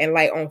God and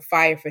like on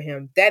fire for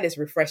him. That is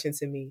refreshing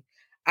to me.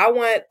 I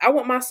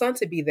want my son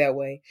to be that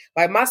way.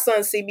 Like my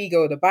son see me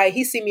go to Bible.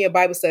 He see me in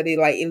Bible study.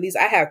 Like at least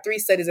I have 3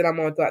 studies that I'm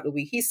on throughout the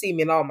week. He see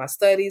me in all my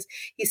studies.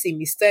 He see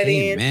me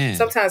studying. Amen.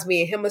 Sometimes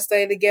me and him will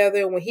study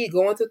together. When he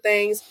going through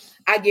things,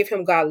 I give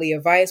him godly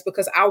advice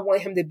because I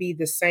want him to be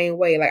the same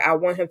way. Like I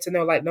want him to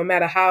know, like no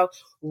matter how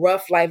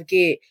rough life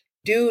get,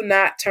 do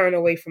not turn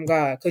away from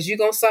God because you're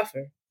going to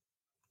suffer.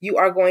 You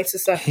are going to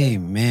suffer.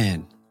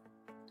 Amen.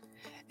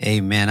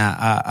 Amen.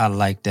 I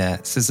like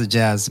that. Sister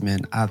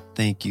Jasmine, I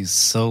thank you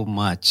so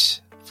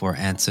much for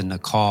answering the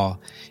call.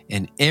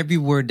 And every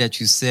word that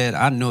you said,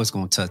 I know it's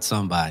going to touch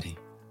somebody.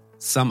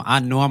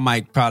 I know I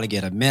might probably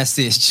get a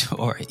message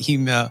or an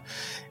email.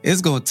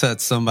 It's going to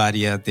touch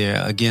somebody out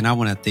there. Again, I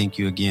want to thank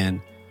you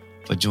again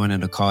for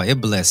joining the call.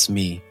 It blessed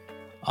me.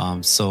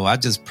 So I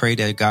just pray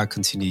that God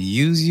continue to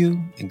use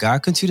you and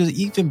God continue to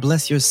even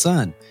bless your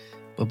son.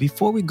 But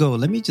before we go,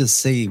 let me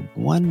just say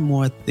one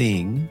more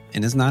thing,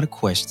 and it's not a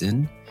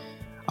question.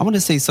 I want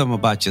to say something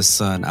about your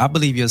son. I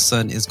believe your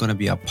son is going to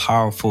be a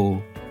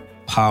powerful,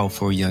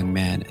 powerful young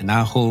man. And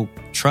I hope,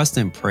 trust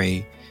and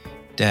pray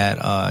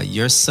that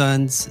your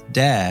son's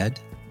dad,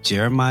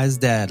 Jeremiah's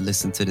dad,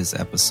 listen to this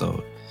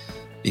episode.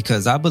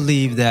 Because I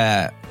believe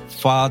that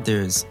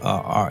fathers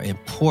are an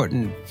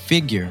important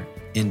figure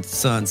in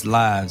sons'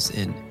 lives.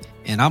 And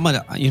I'm going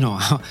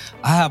to,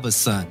 I have a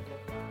son.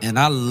 And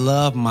I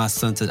love my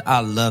son.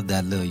 I love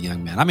that little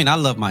young man. I mean, I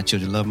love my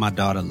children, love my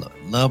daughter,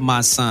 love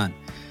my son.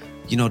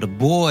 The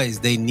boys,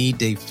 they need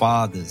their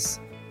fathers.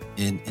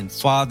 And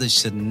fathers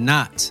should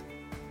not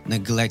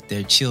neglect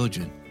their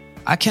children.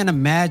 I can't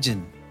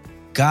imagine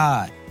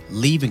God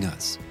leaving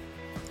us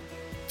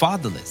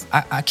fatherless.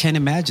 I can't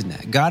imagine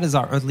that. God is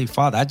our earthly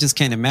father. I just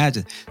can't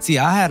imagine. See,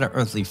 I had an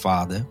earthly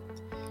father.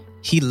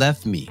 He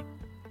left me.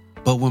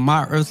 But when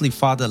my earthly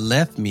father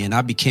left me and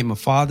I became a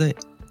father,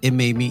 it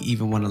made me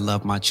even want to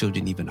love my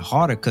children even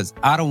harder, because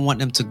I don't want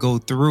them to go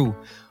through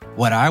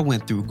what I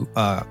went through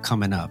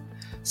coming up.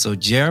 So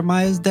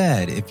Jeremiah's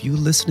dad, if you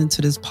listening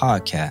to this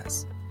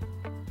podcast,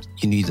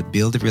 you need to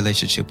build a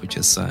relationship with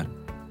your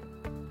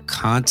son.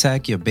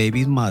 Contact your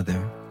baby's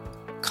mother,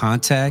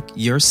 contact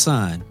your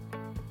son,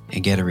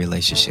 and get a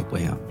relationship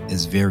with him.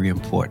 It's very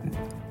important.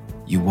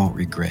 You won't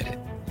regret it.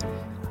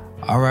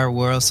 All right,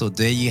 world. So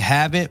there you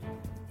have it.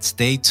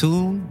 Stay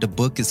tuned. The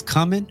book is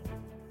coming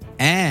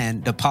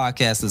and the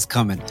podcast is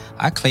coming.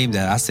 I claim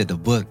that. I said the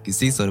book. You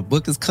see, so the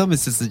book is coming,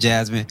 Sister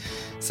Jasmine.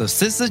 So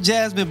Sister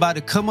Jasmine about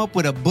to come up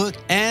with a book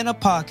and a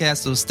podcast.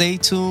 So stay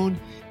tuned.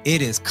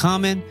 It is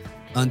coming.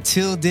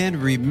 Until then,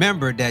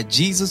 remember that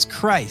Jesus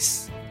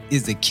Christ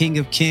is the King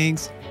of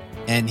Kings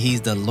and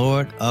he's the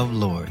Lord of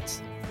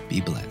Lords.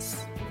 Be blessed.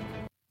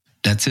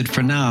 That's it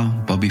for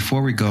now. But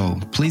before we go,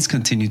 please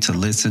continue to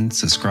listen,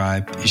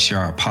 subscribe, and share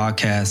our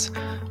podcast.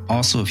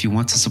 Also, if you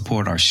want to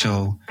support our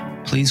show,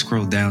 please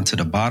scroll down to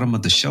the bottom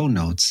of the show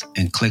notes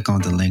and click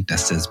on the link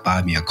that says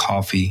Buy Me a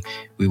Coffee.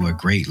 We would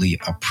greatly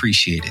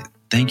appreciate it.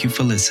 Thank you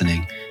for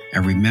listening.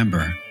 And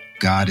remember,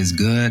 God is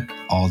good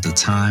all the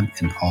time,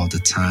 and all the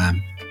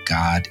time,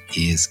 God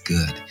is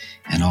good.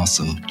 And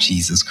also,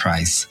 Jesus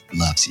Christ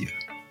loves you.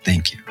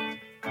 Thank you.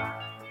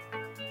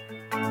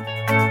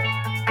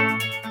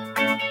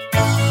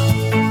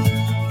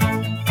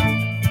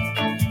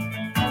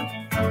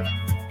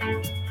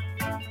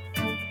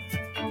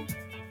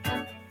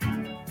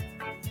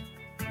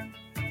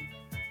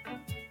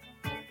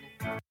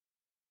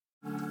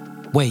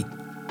 Wait,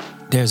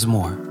 there's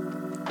more.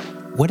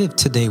 What if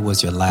today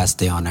was your last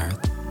day on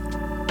earth?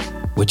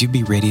 Would you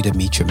be ready to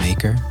meet your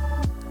Maker?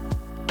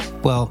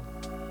 Well,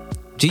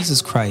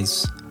 Jesus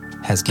Christ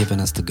has given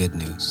us the good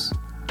news.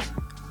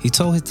 He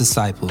told his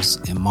disciples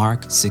in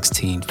Mark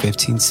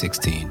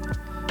 16:15-16,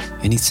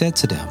 and he said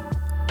to them,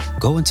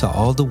 "Go into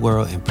all the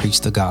world and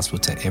preach the gospel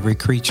to every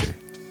creature.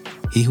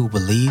 He who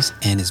believes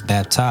and is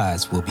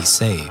baptized will be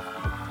saved,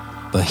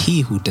 but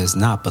he who does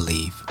not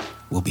believe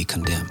will be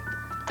condemned."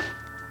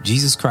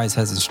 Jesus Christ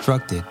has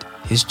instructed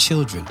his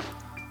children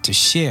to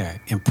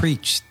share and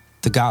preach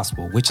the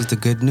gospel, which is the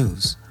good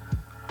news,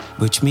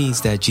 which means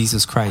that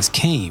Jesus Christ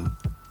came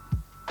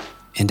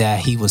and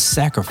that he was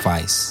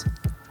sacrificed,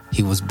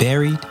 he was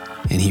buried,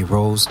 and he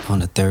rose on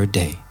the third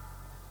day.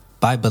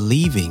 By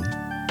believing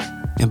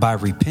and by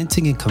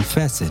repenting and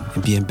confessing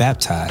and being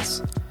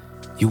baptized,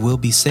 you will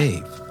be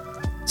saved.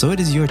 So it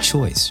is your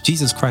choice.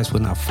 Jesus Christ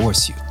will not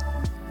force you.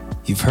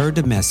 You've heard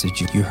the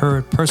message, you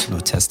heard personal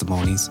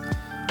testimonies,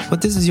 but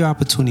this is your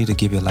opportunity to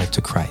give your life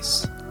to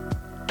Christ.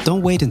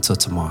 Don't wait until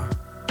tomorrow,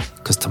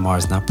 because tomorrow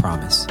is not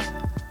promised.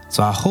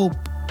 So I hope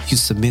you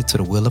submit to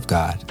the will of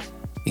God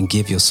and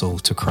give your soul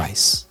to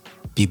Christ.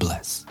 Be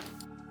blessed.